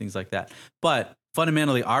technology, and things like that. But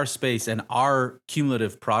fundamentally, our space and our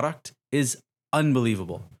cumulative product is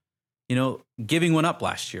unbelievable. Giving went up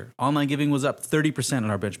last year. Online giving was up 30% on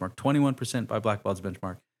our benchmark, 21% by Black Belt's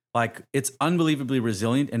benchmark. Like, it's unbelievably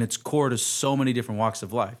resilient, and it's core to so many different walks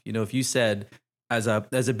of life. If you said, as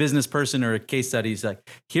a business person or a case study, it's like,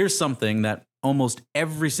 here's something that almost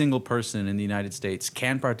every single person in the United States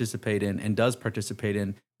can participate in and does participate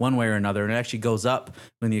in one way or another. And it actually goes up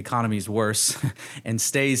when the economy's worse and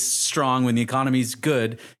stays strong when the economy's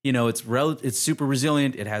good. It's super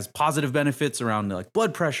resilient. It has positive benefits around like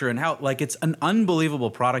blood pressure and how, like, it's an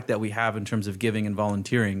unbelievable product that we have in terms of giving and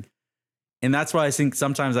volunteering. And that's why I think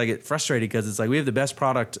sometimes I get frustrated, because it's like, we have the best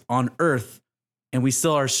product on earth and we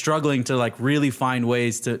still are struggling to like really find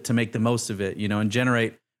ways to make the most of it, and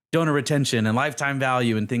generate donor retention and lifetime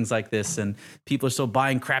value and things like this. And people are still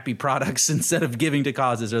buying crappy products instead of giving to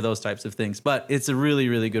causes or those types of things. But it's a really,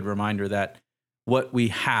 really good reminder that what we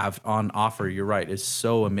have on offer, you're right, is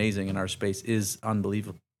so amazing, and our space is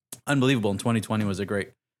unbelievable. And 2020 was a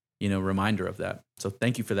great, reminder of that. So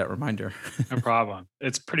thank you for that reminder. No problem.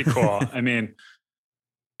 It's pretty cool. I mean,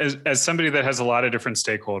 as somebody that has a lot of different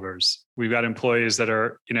stakeholders, we've got employees that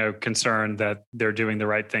are, concerned that they're doing the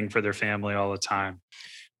right thing for their family all the time.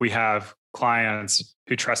 We have clients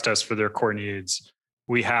who trust us for their core needs.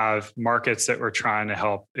 We have markets that we're trying to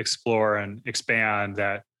help explore and expand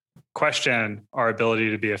that question our ability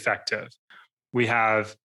to be effective. We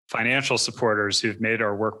have financial supporters who've made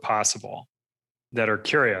our work possible, that are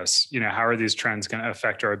curious, how are these trends going to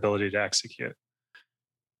affect our ability to execute?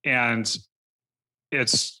 And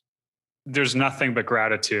there's nothing but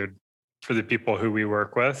gratitude for the people who we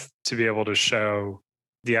work with to be able to show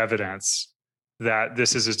the evidence that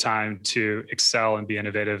this is a time to excel and be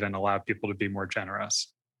innovative and allow people to be more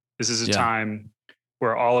generous. This is a time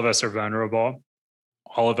where all of us are vulnerable.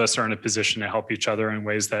 All of us are in a position to help each other in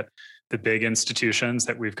ways that the big institutions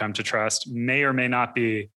that we've come to trust may or may not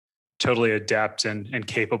be totally adept and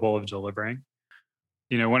capable of delivering.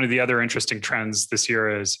 One of the other interesting trends this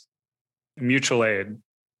year is mutual aid.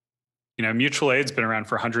 Mutual aid's been around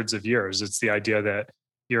for hundreds of years. It's the idea that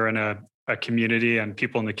you're in a community and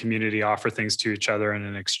people in the community offer things to each other in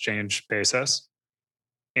an exchange basis.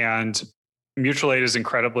 And mutual aid is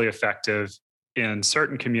incredibly effective in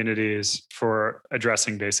certain communities for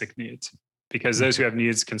addressing basic needs, because those who have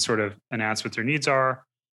needs can sort of announce what their needs are,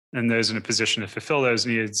 and those in a position to fulfill those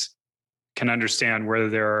needs can understand where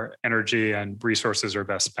their energy and resources are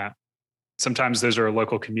best spent. Sometimes those are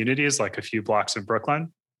local communities, like a few blocks in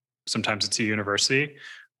Brooklyn. Sometimes it's a university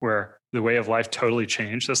where the way of life totally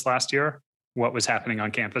changed this last year, what was happening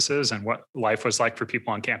on campuses and what life was like for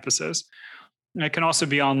people on campuses. And it can also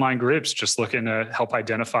be online groups just looking to help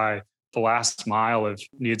identify the last mile of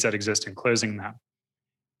needs that exist and closing them.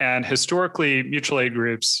 And historically, mutual aid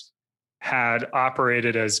groups had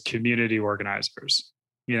operated as community organizers,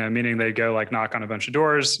 meaning they'd go like knock on a bunch of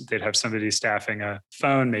doors, they'd have somebody staffing a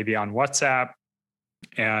phone, maybe on WhatsApp,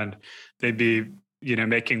 and they'd be,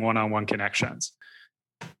 making one-on-one connections.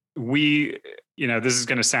 This is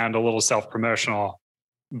going to sound a little self-promotional,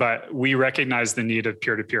 but we recognized the need of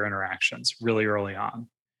peer-to-peer interactions really early on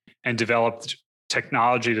and developed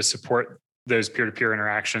technology to support those peer-to-peer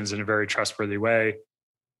interactions in a very trustworthy way.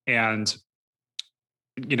 And,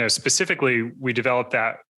 specifically, we developed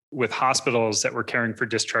that with hospitals that were caring for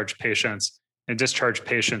discharged patients, and discharged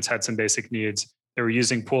patients had some basic needs. They were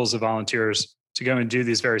using pools of volunteers to go and do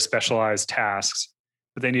these very specialized tasks,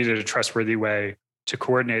 but they needed a trustworthy way to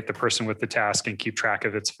coordinate the person with the task and keep track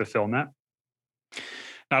of its fulfillment.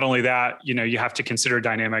 Not only that, you have to consider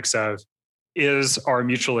dynamics of, is our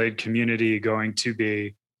mutual aid community going to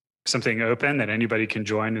be something open that anybody can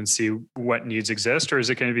join and see what needs exist, or is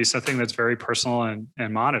it going to be something that's very personal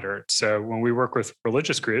and monitored? So when we work with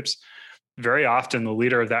religious groups, very often the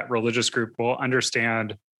leader of that religious group will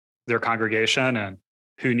understand their congregation and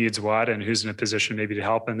who needs what and who's in a position maybe to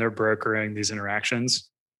help, and they're brokering these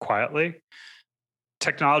interactions quietly.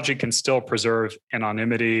 Technology can still preserve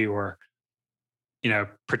anonymity or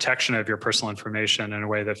protection of your personal information in a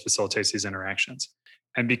way that facilitates these interactions.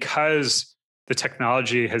 And because the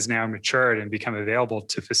technology has now matured and become available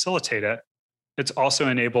to facilitate it, it's also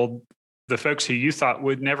enabled the folks who you thought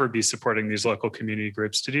would never be supporting these local community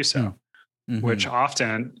groups to do so, which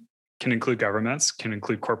often can include governments, can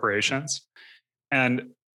include corporations. And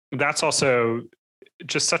that's also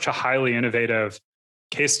just such a highly innovative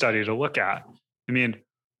case study to look at. I mean,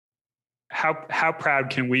 how proud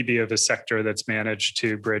can we be of a sector that's managed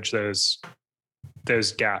to bridge those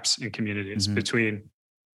gaps in communities between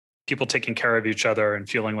people taking care of each other and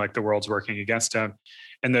feeling like the world's working against them,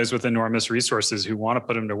 and those with enormous resources who want to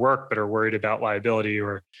put them to work but are worried about liability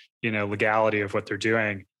or legality of what they're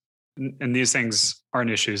doing. And these things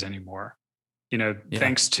aren't issues anymore.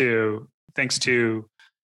 Thanks to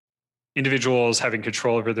individuals having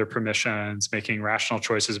control over their permissions, making rational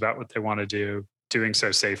choices about what they want to do, doing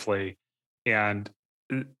so safely. And,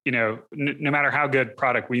 no matter how good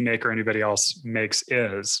product we make or anybody else makes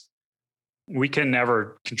is, we can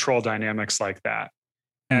never control dynamics like that.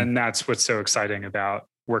 And that's what's so exciting about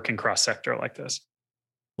working cross-sector like this.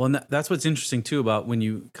 Well, and that's what's interesting too about when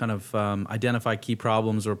you kind of identify key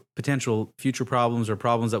problems or potential future problems or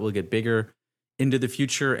problems that will get bigger into the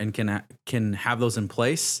future and can have those in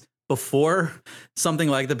place before something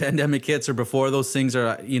like the pandemic hits or before those things are,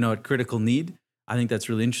 at critical need. I think that's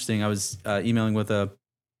really interesting. I was emailing with a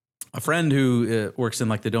friend who works in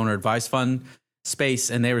like the donor advised fund space,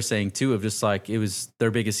 and they were saying too of just like it was their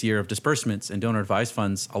biggest year of disbursements, and donor advised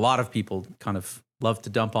funds a lot of people kind of love to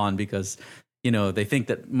dump on because they think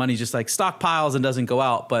that money just like stockpiles and doesn't go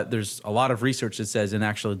out, but there's a lot of research that says in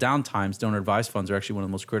actual downtimes, donor advised funds are actually one of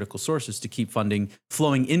the most critical sources to keep funding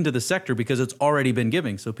flowing into the sector because it's already been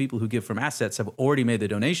giving. So people who give from assets have already made the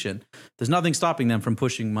donation. There's nothing stopping them from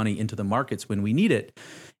pushing money into the markets when we need it.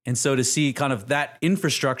 And so to see kind of that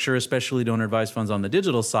infrastructure, especially donor advised funds on the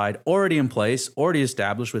digital side, already in place, already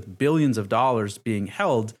established with billions of dollars being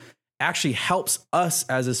held, actually helps us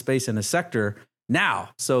as a space and a sector now.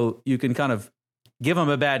 So you can kind of give them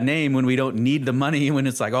a bad name when we don't need the money, when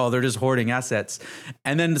it's like, oh, they're just hoarding assets.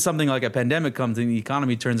 And then something like a pandemic comes and the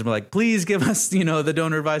economy turns and we're like, please give us, the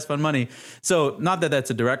donor advised fund money. So not that that's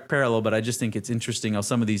a direct parallel, but I just think it's interesting how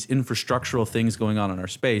some of these infrastructural things going on in our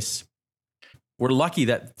space, we're lucky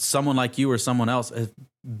that someone like you or someone else has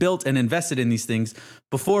built and invested in these things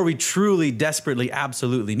before we truly, desperately,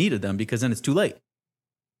 absolutely needed them, because then it's too late.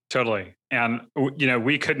 Totally. And,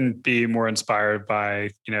 we couldn't be more inspired by,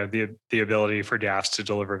 the ability for DAFs to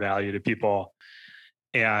deliver value to people.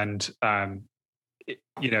 And,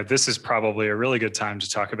 this is probably a really good time to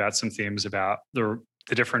talk about some themes about the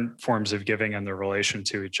different forms of giving and their relation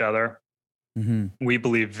to each other. We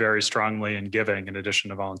believe very strongly in giving in addition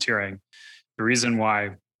to volunteering. The reason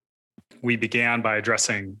why we began by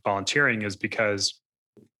addressing volunteering is because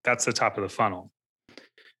that's the top of the funnel.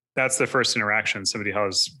 That's the first interaction somebody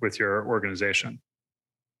has with your organization.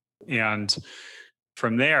 And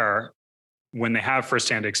from there, when they have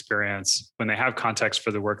firsthand experience, when they have context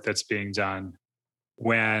for the work that's being done,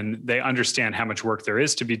 when they understand how much work there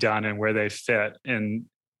is to be done and where they fit in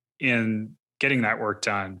getting that work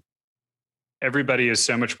done, everybody is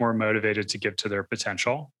so much more motivated to give to their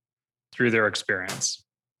potential through their experience.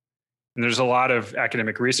 And there's a lot of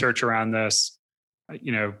academic research around this.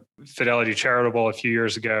 Fidelity Charitable a few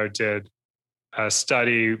years ago did a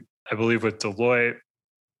study, I believe with Deloitte,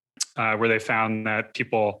 where they found that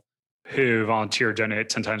people who volunteer donate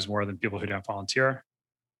 10 times more than people who don't volunteer.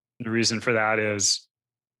 And the reason for that is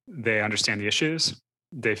they understand the issues.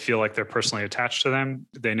 They feel like they're personally attached to them.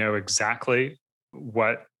 They know exactly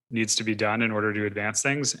what needs to be done in order to advance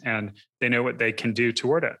things, and they know what they can do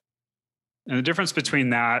toward it. And the difference between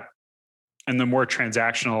that and the more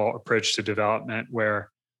transactional approach to development, where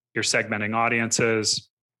you're segmenting audiences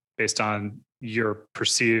based on your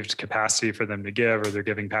perceived capacity for them to give, or their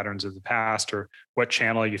giving patterns of the past, or what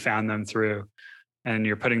channel you found them through, and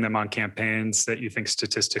you're putting them on campaigns that you think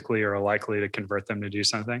statistically are likely to convert them to do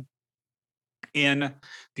something. In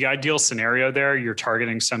the ideal scenario there, you're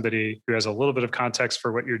targeting somebody who has a little bit of context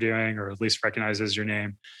for what you're doing, or at least recognizes your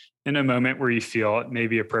name, in a moment where you feel it may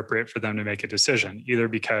be appropriate for them to make a decision, either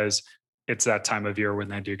because it's that time of year when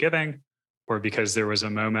they do giving, or because there was a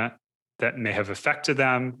moment that may have affected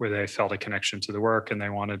them where they felt a connection to the work and they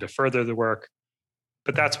wanted to further the work.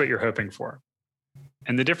 But that's what you're hoping for.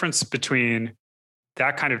 And the difference between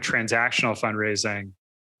that kind of transactional fundraising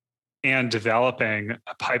and developing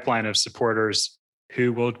a pipeline of supporters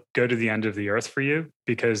who will go to the end of the earth for you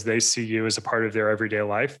because they see you as a part of their everyday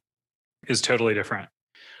life is totally different.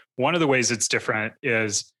 One of the ways it's different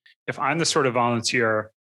is if I'm the sort of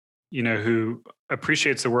volunteer, who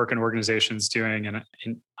appreciates the work an organization's doing, and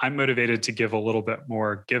I'm motivated to give a little bit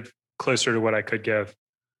more, give closer to what I could give.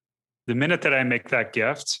 The minute that I make that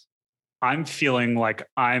gift, I'm feeling like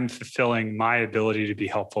I'm fulfilling my ability to be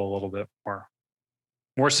helpful a little bit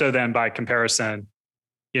more so than by comparison,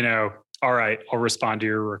 all right, I'll respond to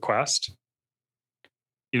your request,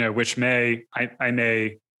 which I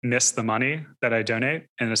may miss the money that I donate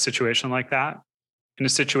in a situation like that. In a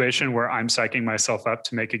situation where I'm psyching myself up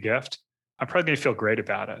to make a gift, I'm probably going to feel great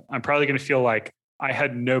about it. I'm probably going to feel like I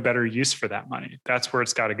had no better use for that money. That's where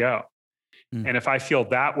it's got to go. And if I feel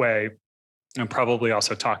that way, I'm probably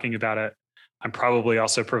also talking about it. I'm probably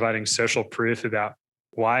also providing social proof about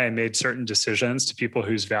why I made certain decisions to people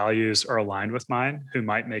whose values are aligned with mine, who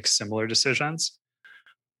might make similar decisions.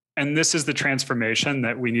 And this is the transformation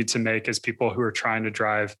that we need to make as people who are trying to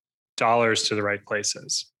drive dollars to the right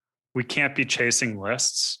places. We can't be chasing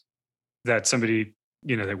lists that somebody,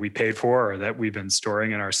 that we paid for, or that we've been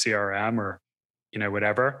storing in our CRM, or,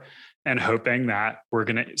 whatever, and hoping that we're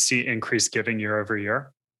going to see increased giving year over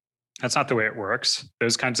year. That's not the way it works.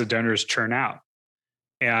 Those kinds of donors churn out.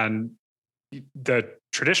 And the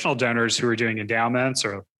traditional donors who are doing endowments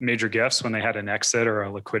or major gifts when they had an exit or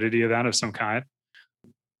a liquidity event of some kind,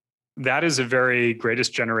 that is a very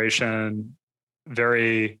greatest generation,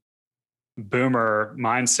 very boomer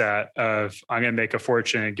mindset of I'm going to make a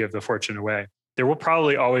fortune and give the fortune away. There will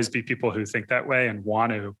probably always be people who think that way and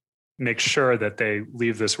want to make sure that they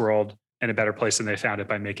leave this world in a better place than they found it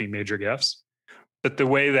by making major gifts. But the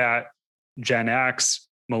way that Gen X,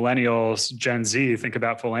 millennials, Gen Z think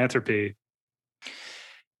about philanthropy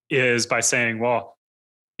is by saying, well,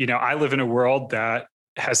 I live in a world that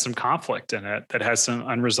has some conflict in it, that has some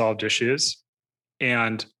unresolved issues.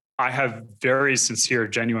 And I have very sincere,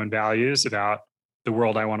 genuine values about the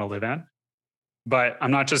world I want to live in. But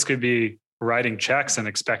I'm not just going to be writing checks and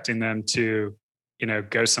expecting them to,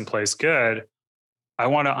 go someplace good. I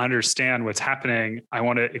want to understand what's happening. I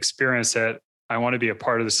want to experience it. I want to be a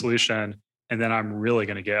part of the solution. And then I'm really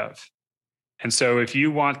going to give. And so if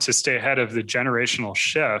you want to stay ahead of the generational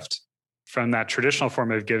shift from that traditional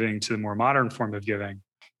form of giving to the more modern form of giving,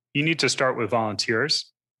 you need to start with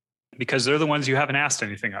volunteers, because they're the ones you haven't asked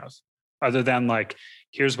anything of, other than like,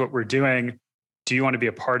 here's what we're doing. Do you want to be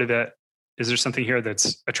a part of it? Is there something here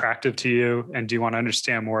that's attractive to you? And do you want to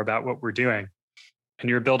understand more about what we're doing? And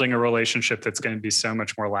you're building a relationship that's going to be so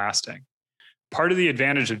much more lasting. Part of the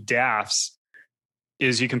advantage of DAFs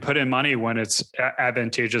is you can put in money when it's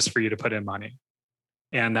advantageous for you to put in money.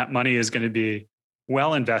 And that money is going to be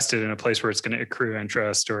well invested in a place where it's going to accrue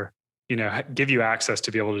interest, or, give you access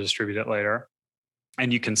to be able to distribute it later.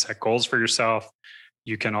 And you can set goals for yourself.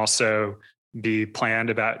 You can also be planned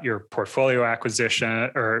about your portfolio acquisition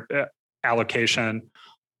or allocation.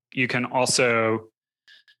 You can also,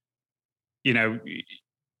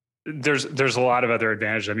 there's a lot of other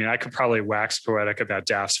advantages. I mean, I could probably wax poetic about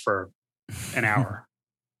DAFs for an hour.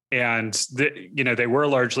 And they were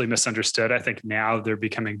largely misunderstood. I think now they're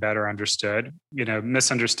becoming better understood.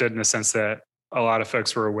 Misunderstood in the sense that a lot of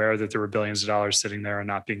folks were aware that there were billions of dollars sitting there and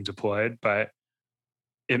not being deployed, but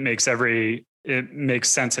it makes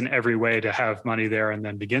sense in every way to have money there and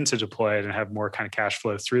then begin to deploy it and have more kind of cash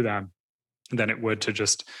flow through them than it would to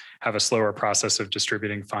just have a slower process of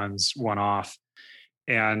distributing funds one off.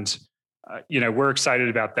 And we're excited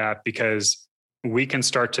about that because we can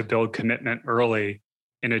start to build commitment early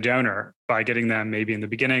in a donor by getting them maybe in the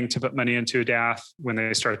beginning to put money into a DAF when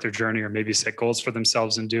they start their journey, or maybe set goals for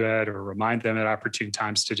themselves and do it, or remind them at opportune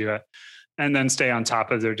times to do it, and then stay on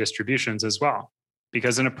top of their distributions as well.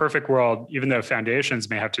 Because in a perfect world, even though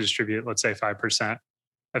foundations may have to distribute, let's say 5%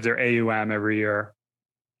 of their AUM every year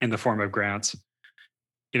in the form of grants,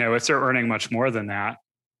 if they're earning much more than that,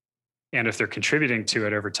 and if they're contributing to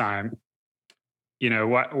it over time,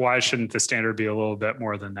 why shouldn't the standard be a little bit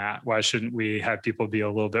more than that? Why shouldn't we have people be a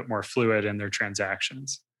little bit more fluid in their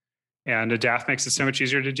transactions? And a DAF makes it so much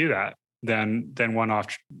easier to do that than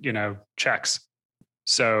one-off, checks.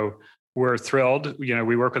 So we're thrilled.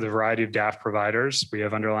 We work with a variety of DAF providers. We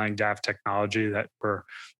have underlying DAF technology that we're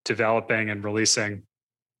developing and releasing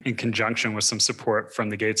in conjunction with some support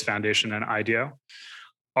from the Gates Foundation and IDEO.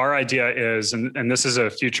 Our idea is, and this is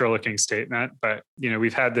a future-looking statement, but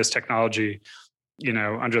we've had this technology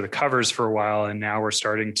under the covers for a while, and now we're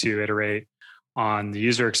starting to iterate on the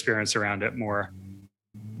user experience around it more.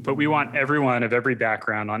 But we want everyone of every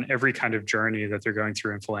background on every kind of journey that they're going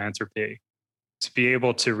through in philanthropy to be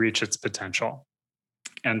able to reach its potential.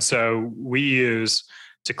 And so we use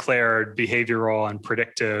declared behavioral and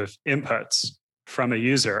predictive inputs from a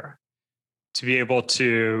user to be able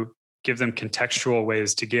to give them contextual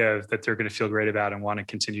ways to give that they're going to feel great about and want to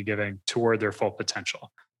continue giving toward their full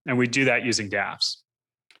potential. And we do that using DAFs.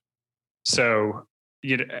 So,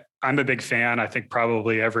 I'm a big fan. I think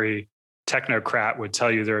probably every technocrat would tell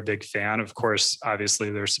you they're a big fan. Of course, obviously,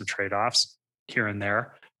 there's some trade-offs here and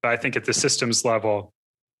there. But I think at the systems level,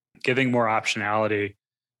 giving more optionality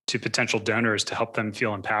to potential donors to help them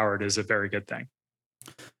feel empowered is a very good thing.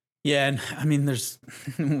 Yeah, and I mean,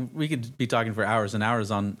 we could be talking for hours and hours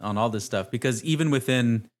on all this stuff, because even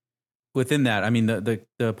within that, I mean,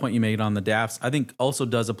 the point you made on the DAFs, I think also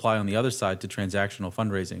does apply on the other side to transactional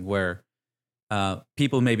fundraising, where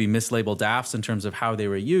people maybe mislabel DAFs in terms of how they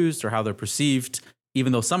were used or how they're perceived,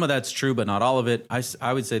 even though some of that's true, but not all of it.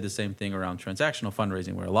 I would say the same thing around transactional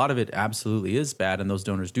fundraising, where a lot of it absolutely is bad and those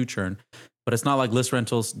donors do churn. But it's not like list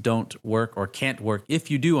rentals don't work or can't work if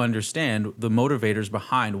you do understand the motivators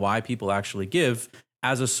behind why people actually give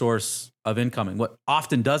as a source of income. And what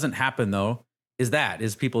often doesn't happen, though,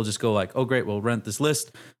 is people just go like, oh, great, we'll rent this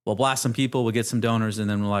list, we'll blast some people, we'll get some donors, and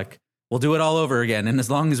then we'll do it all over again. And as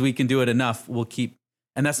long as we can do it enough, we'll keep.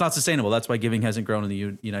 And that's not sustainable. That's why giving hasn't grown in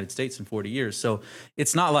the United States in 40 years. So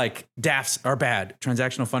it's not like DAFs are bad.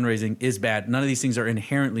 Transactional fundraising is bad. None of these things are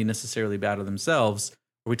inherently necessarily bad of themselves.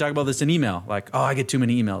 We talk about this in email, like, oh, I get too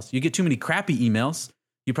many emails. You get too many crappy emails,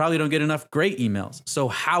 you probably don't get enough great emails. So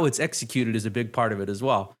how it's executed is a big part of it as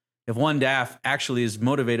well. If one DAF actually is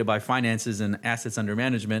motivated by finances and assets under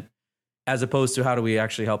management, as opposed to how do we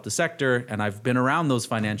actually help the sector, and I've been around those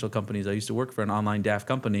financial companies. I used to work for an online DAF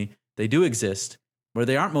company. They do exist, where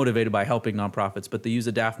they aren't motivated by helping nonprofits, but they use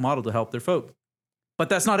a DAF model to help their folk. But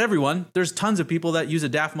that's not everyone. There's tons of people that use a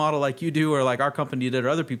DAF model like you do, or like our company did, or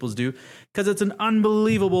other people's do, because it's an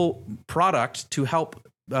unbelievable product to help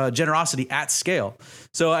generosity at scale.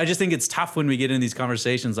 So I just think it's tough when we get in these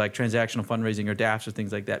conversations like transactional fundraising or DAFs or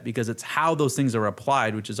things like that, because it's how those things are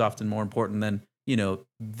applied, which is often more important than,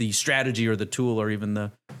 the strategy or the tool or even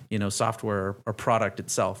the, software or product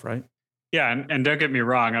itself, right? Yeah, and don't get me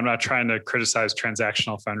wrong, I'm not trying to criticize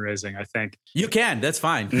transactional fundraising. I think you can. That's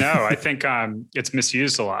fine. No, I think it's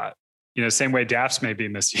misused a lot. Same way DAFs may be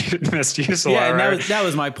misused a lot. Yeah, right? that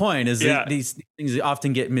was my point. These things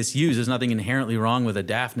often get misused. There's nothing inherently wrong with a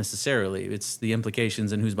DAF necessarily. It's the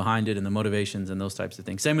implications and who's behind it and the motivations and those types of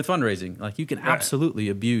things. Same with fundraising. Like you can absolutely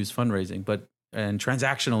abuse fundraising, and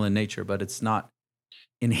transactional in nature, but it's not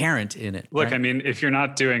inherent in it. Look, right? I mean, if you're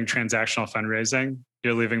not doing transactional fundraising,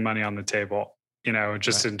 you're leaving money on the table,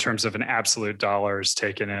 just in terms of an absolute dollars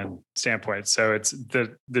taken in standpoint. So it's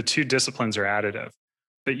the two disciplines are additive,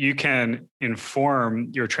 but you can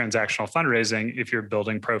inform your transactional fundraising if you're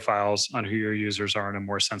building profiles on who your users are in a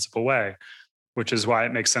more sensible way, which is why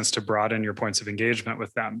it makes sense to broaden your points of engagement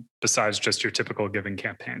with them besides just your typical giving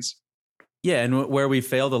campaigns. Yeah, and where we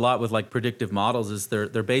failed a lot with like predictive models is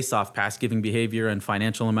they're based off past giving behavior and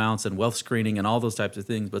financial amounts and wealth screening and all those types of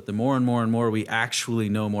things. But the more and more and more we actually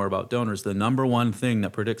know more about donors, the number one thing that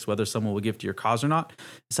predicts whether someone will give to your cause or not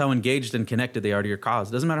is how engaged and connected they are to your cause.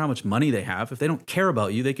 It doesn't matter how much money they have. If they don't care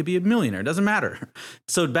about you, they could be a millionaire. It doesn't matter.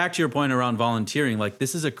 So back to your point around volunteering, like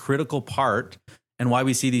this is a critical part. And why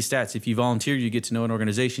we see these stats. If you volunteer, you get to know an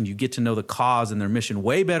organization, you get to know the cause and their mission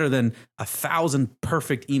way better than 1,000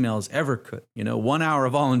 perfect emails ever could. 1 hour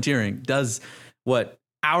of volunteering does what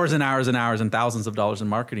hours and hours and hours and thousands of dollars in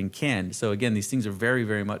marketing can. So again, these things are very,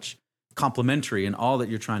 very much complementary. And all that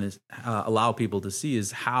you're trying to allow people to see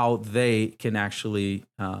is how they can actually,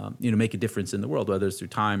 make a difference in the world, whether it's through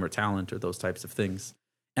time or talent or those types of things.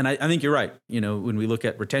 And I think you're right. When we look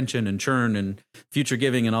at retention and churn and future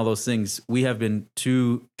giving and all those things, we have been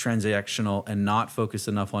too transactional and not focused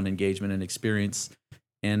enough on engagement and experience.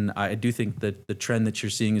 And I do think that the trend that you're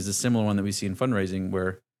seeing is a similar one that we see in fundraising,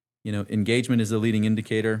 where, engagement is the leading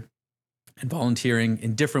indicator and volunteering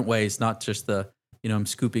in different ways, not just I'm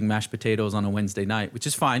scooping mashed potatoes on a Wednesday night, which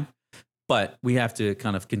is fine. But we have to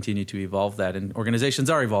kind of continue to evolve that. And organizations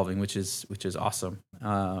are evolving, which is awesome.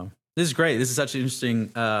 This is great. This is such an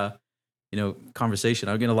interesting, conversation.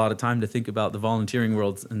 I'm getting a lot of time to think about the volunteering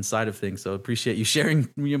world inside of things. So I appreciate you sharing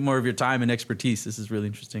more of your time and expertise. This is really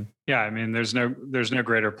interesting. Yeah, I mean, there's no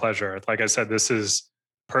greater pleasure. Like I said, this is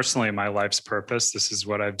personally my life's purpose. This is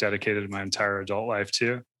what I've dedicated my entire adult life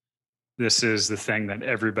to. This is the thing that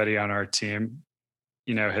everybody on our team,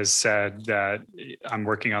 has said that I'm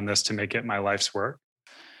working on this to make it my life's work.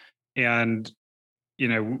 And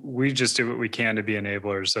we just do what we can to be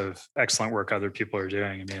enablers of excellent work other people are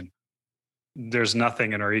doing. I mean, there's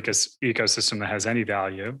nothing in our ecosystem that has any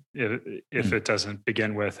value if it doesn't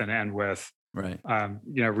begin with and end with, right?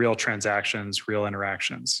 Real transactions, real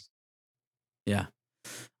interactions. Yeah,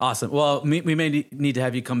 awesome. Well, we may need to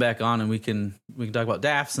have you come back on, and we can talk about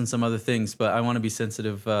DAFs and some other things. But I want to be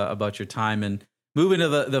sensitive about your time and move into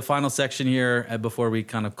the final section here before we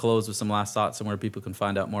kind of close with some last thoughts and where people can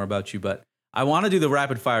find out more about you. But I want to do the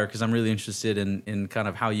rapid fire because I'm really interested in kind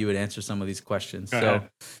of how you would answer some of these questions. So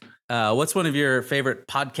what's one of your favorite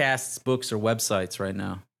podcasts, books, or websites right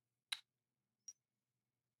now?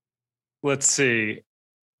 Let's see.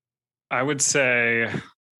 I would say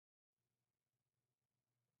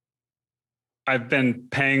I've been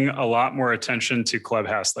paying a lot more attention to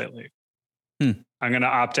Clubhouse lately. I'm going to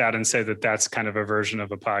opt out and say that that's kind of a version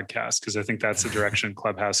of a podcast because I think that's the direction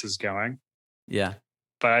Clubhouse is going. Yeah.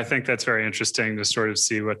 But I think that's very interesting to sort of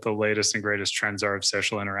see what the latest and greatest trends are of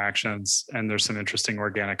social interactions. And there's some interesting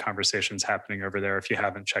organic conversations happening over there if you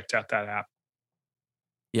haven't checked out that app.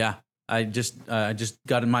 Yeah, I just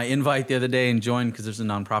got my invite the other day and joined because there's a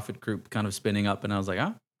nonprofit group kind of spinning up. And I was like,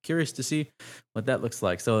 curious to see what that looks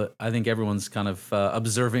like. So I think everyone's kind of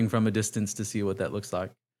observing from a distance to see what that looks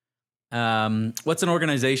like. What's an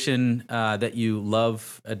organization that you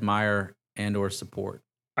love, admire, and or support?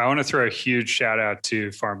 I want to throw a huge shout out to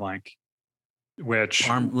FarmLink,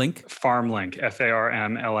 FarmLink,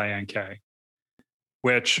 FarmLink,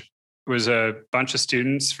 which was a bunch of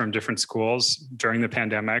students from different schools during the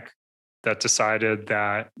pandemic that decided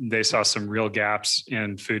that they saw some real gaps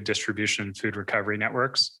in food distribution and food recovery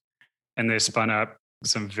networks. And they spun up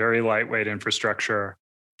some very lightweight infrastructure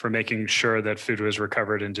for making sure that food was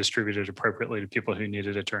recovered and distributed appropriately to people who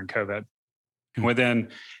needed it during COVID. And within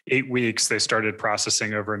 8 weeks, they started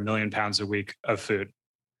processing over 1 million pounds a week of food.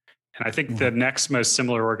 And I think the next most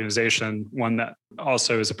similar organization, one that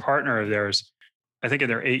also is a partner of theirs, I think in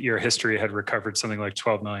their 8-year history had recovered something like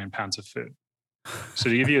 12 million pounds of food. So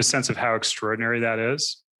to give you a sense of how extraordinary that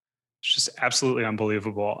is, it's just absolutely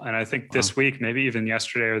unbelievable. And I think this week, maybe even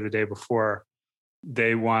yesterday or the day before,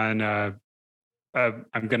 they won, I'm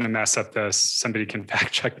going to mess up this, somebody can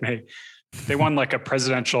fact check me. They won like a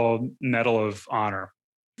presidential medal of honor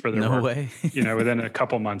for their work, way. Within a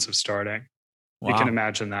couple months of starting. Wow. You can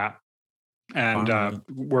imagine that. And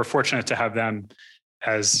we're fortunate to have them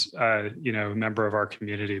as, a member of our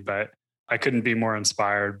community, but I couldn't be more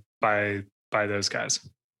inspired by those guys.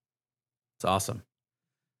 It's awesome.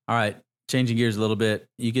 All right. Changing gears a little bit.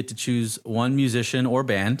 You get to choose one musician or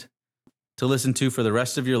band to listen to for the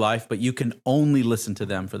rest of your life, but you can only listen to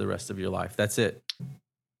them for the rest of your life. That's it.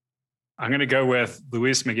 I'm going to go with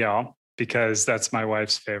Luis Miguel because that's my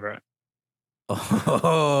wife's favorite.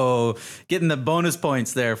 Oh, getting the bonus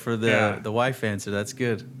points there for the wife answer. That's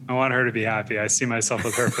good. I want her to be happy. I see myself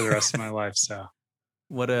with her for the rest of my life. So,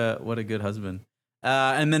 what a good husband.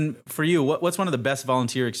 And then for you, what's one of the best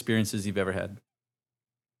volunteer experiences you've ever had?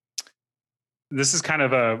 This is kind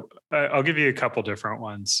of I'll give you a couple different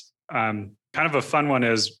ones. kind of a fun one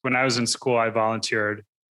is when I was in school, I volunteered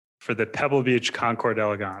for the Pebble Beach Concours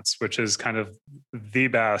d'Elegance, which is kind of the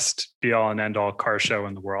best be all and end all car show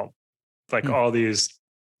in the world. Like all these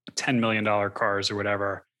 $10 million cars or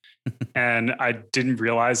whatever. And I didn't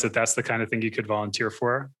realize that that's the kind of thing you could volunteer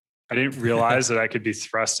for. I didn't realize that I could be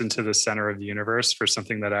thrust into the center of the universe for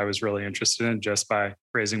something that I was really interested in just by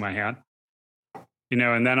raising my hand.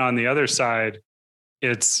 And then on the other side,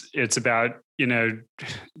 it's about,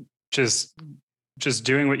 just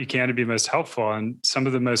doing what you can to be most helpful. And some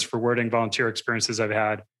of the most rewarding volunteer experiences I've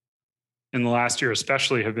had in the last year,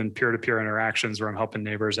 especially, have been peer-to-peer interactions where I'm helping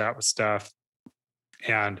neighbors out with stuff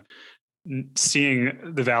and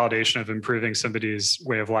seeing the validation of improving somebody's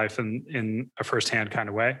way of life in a firsthand kind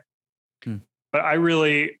of way. But I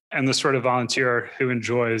really am the sort of volunteer who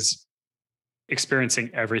enjoys experiencing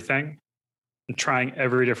everything and trying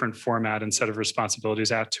every different format and set of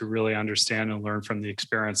responsibilities out to really understand and learn from the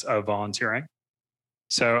experience of volunteering.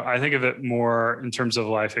 So I think of it more in terms of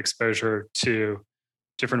life exposure to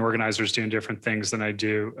different organizers doing different things than I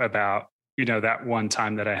do about, that one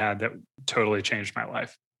time that I had that totally changed my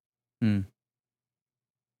life. And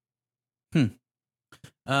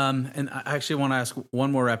I actually want to ask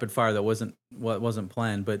one more rapid fire that wasn't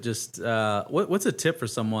planned, but just what's a tip for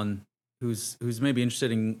someone who's maybe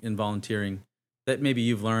interested in volunteering that maybe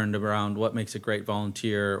you've learned around what makes a great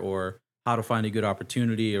volunteer, or how to find a good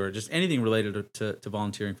opportunity, or just anything related to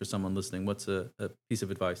volunteering for someone listening? What's a piece of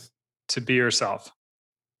advice? To be yourself.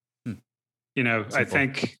 Simple. I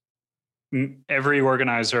think every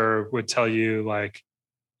organizer would tell you,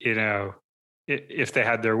 if they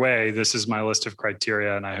had their way, this is my list of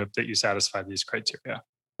criteria, and I hope that you satisfy these criteria,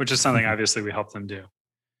 which is something obviously we help them do.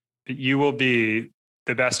 But you will be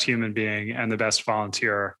the best human being and the best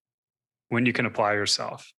volunteer when you can apply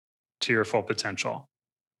yourself to your full potential.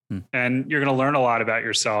 And you're going to learn a lot about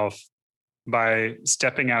yourself by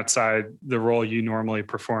stepping outside the role you normally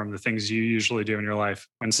perform, the things you usually do in your life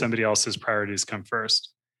when somebody else's priorities come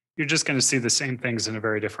first. You're just going to see the same things in a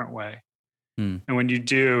very different way. And when you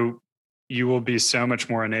do, you will be so much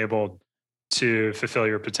more enabled to fulfill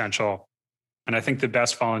your potential. And I think the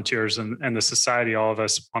best volunteers and the society all of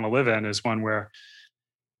us want to live in is one where,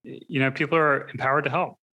 people are empowered to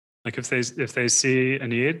help. Like if they see a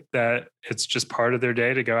need, that it's just part of their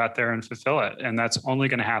day to go out there and fulfill it. And that's only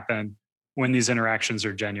going to happen when these interactions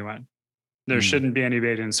are genuine. There shouldn't be any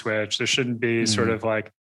bait and switch. There shouldn't be sort of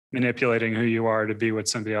like manipulating who you are to be what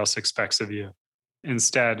somebody else expects of you.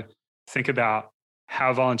 Instead, think about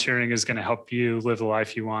how volunteering is going to help you live the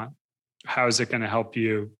life you want. How is it going to help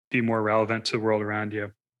you be more relevant to the world around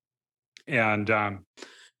you? And,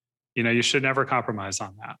 you should never compromise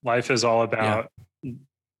on that. Life is all about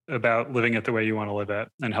living it the way you want to live it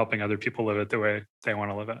and helping other people live it the way they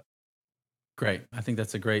want to live it. Great. I think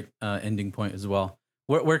that's a great ending point as well.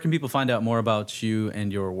 Where can people find out more about you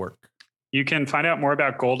and your work? You can find out more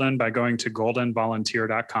about Golden by going to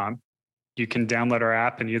goldenvolunteer.com. You can download our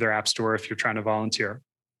app in either app store if you're trying to volunteer.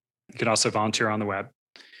 You can also volunteer on the web.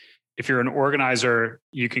 If you're an organizer,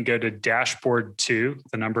 you can go to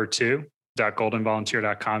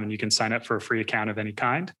dashboard2.goldenvolunteer.com, and you can sign up for a free account of any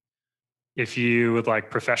kind. If you would like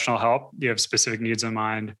professional help, you have specific needs in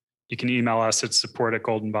mind, you can email us at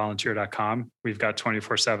support@goldenvolunteer.com. We've got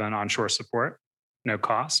 24/7 onshore support, no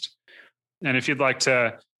cost. And if you'd like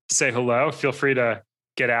to say hello, feel free to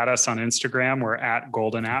get at us on Instagram. We're at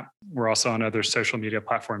Golden App. We're also on other social media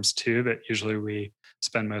platforms too, but usually we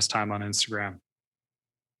spend most time on Instagram.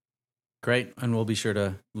 Great. And we'll be sure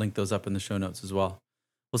to link those up in the show notes as well.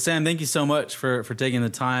 Well, Sam, thank you so much for taking the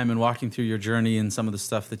time and walking through your journey and some of the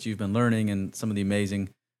stuff that you've been learning and some of the amazing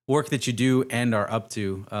work that you do and are up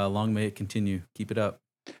to. Long may it continue. Keep it up.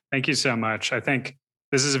 Thank you so much. I think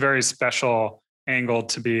this is a very special angle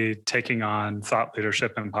to be taking on thought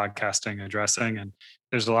leadership and podcasting, addressing. And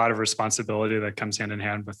there's a lot of responsibility that comes hand in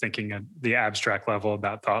hand with thinking at the abstract level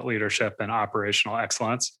about thought leadership and operational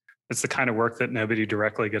excellence. It's the kind of work that nobody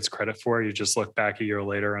directly gets credit for. You just look back a year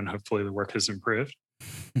later and hopefully the work has improved.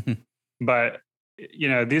 But,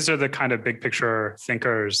 these are the kind of big picture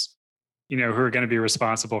thinkers, who are going to be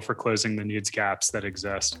responsible for closing the needs gaps that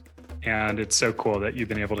exist. And it's so cool that you've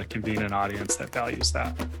been able to convene an audience that values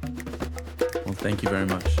that. Well, thank you very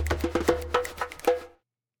much.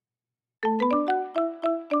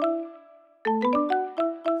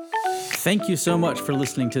 Thank you so much for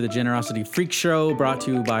listening to the Generosity Freak Show, brought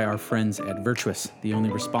to you by our friends at Virtuous, the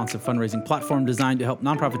only responsive fundraising platform designed to help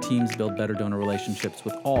nonprofit teams build better donor relationships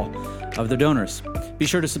with all of their donors. Be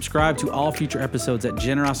sure to subscribe to all future episodes at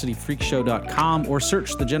generosityfreakshow.com or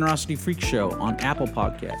search the Generosity Freak Show on Apple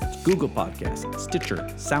Podcasts, Google Podcasts, Stitcher,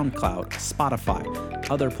 SoundCloud,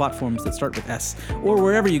 Spotify, other platforms that start with S, or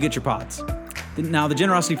wherever you get your pods. Now, the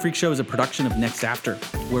Generosity Freak Show is a production of Next After,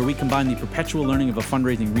 where we combine the perpetual learning of a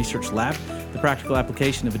fundraising research lab, the practical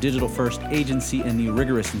application of a digital-first agency, and the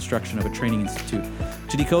rigorous instruction of a training institute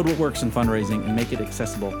to decode what works in fundraising and make it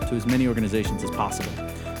accessible to as many organizations as possible.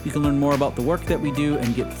 You can learn more about the work that we do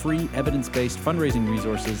and get free evidence-based fundraising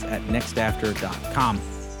resources at nextafter.com.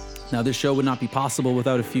 Now, this show would not be possible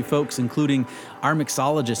without a few folks, including our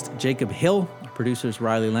mixologist, Jacob Hill, producers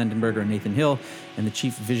Riley Landenberger and Nathan Hill, and the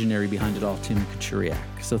chief visionary behind it all, Tim Kuchuriak.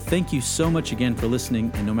 So thank you so much again for listening,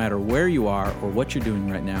 and no matter where you are or what you're doing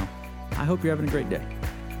right now, I hope you're having a great day.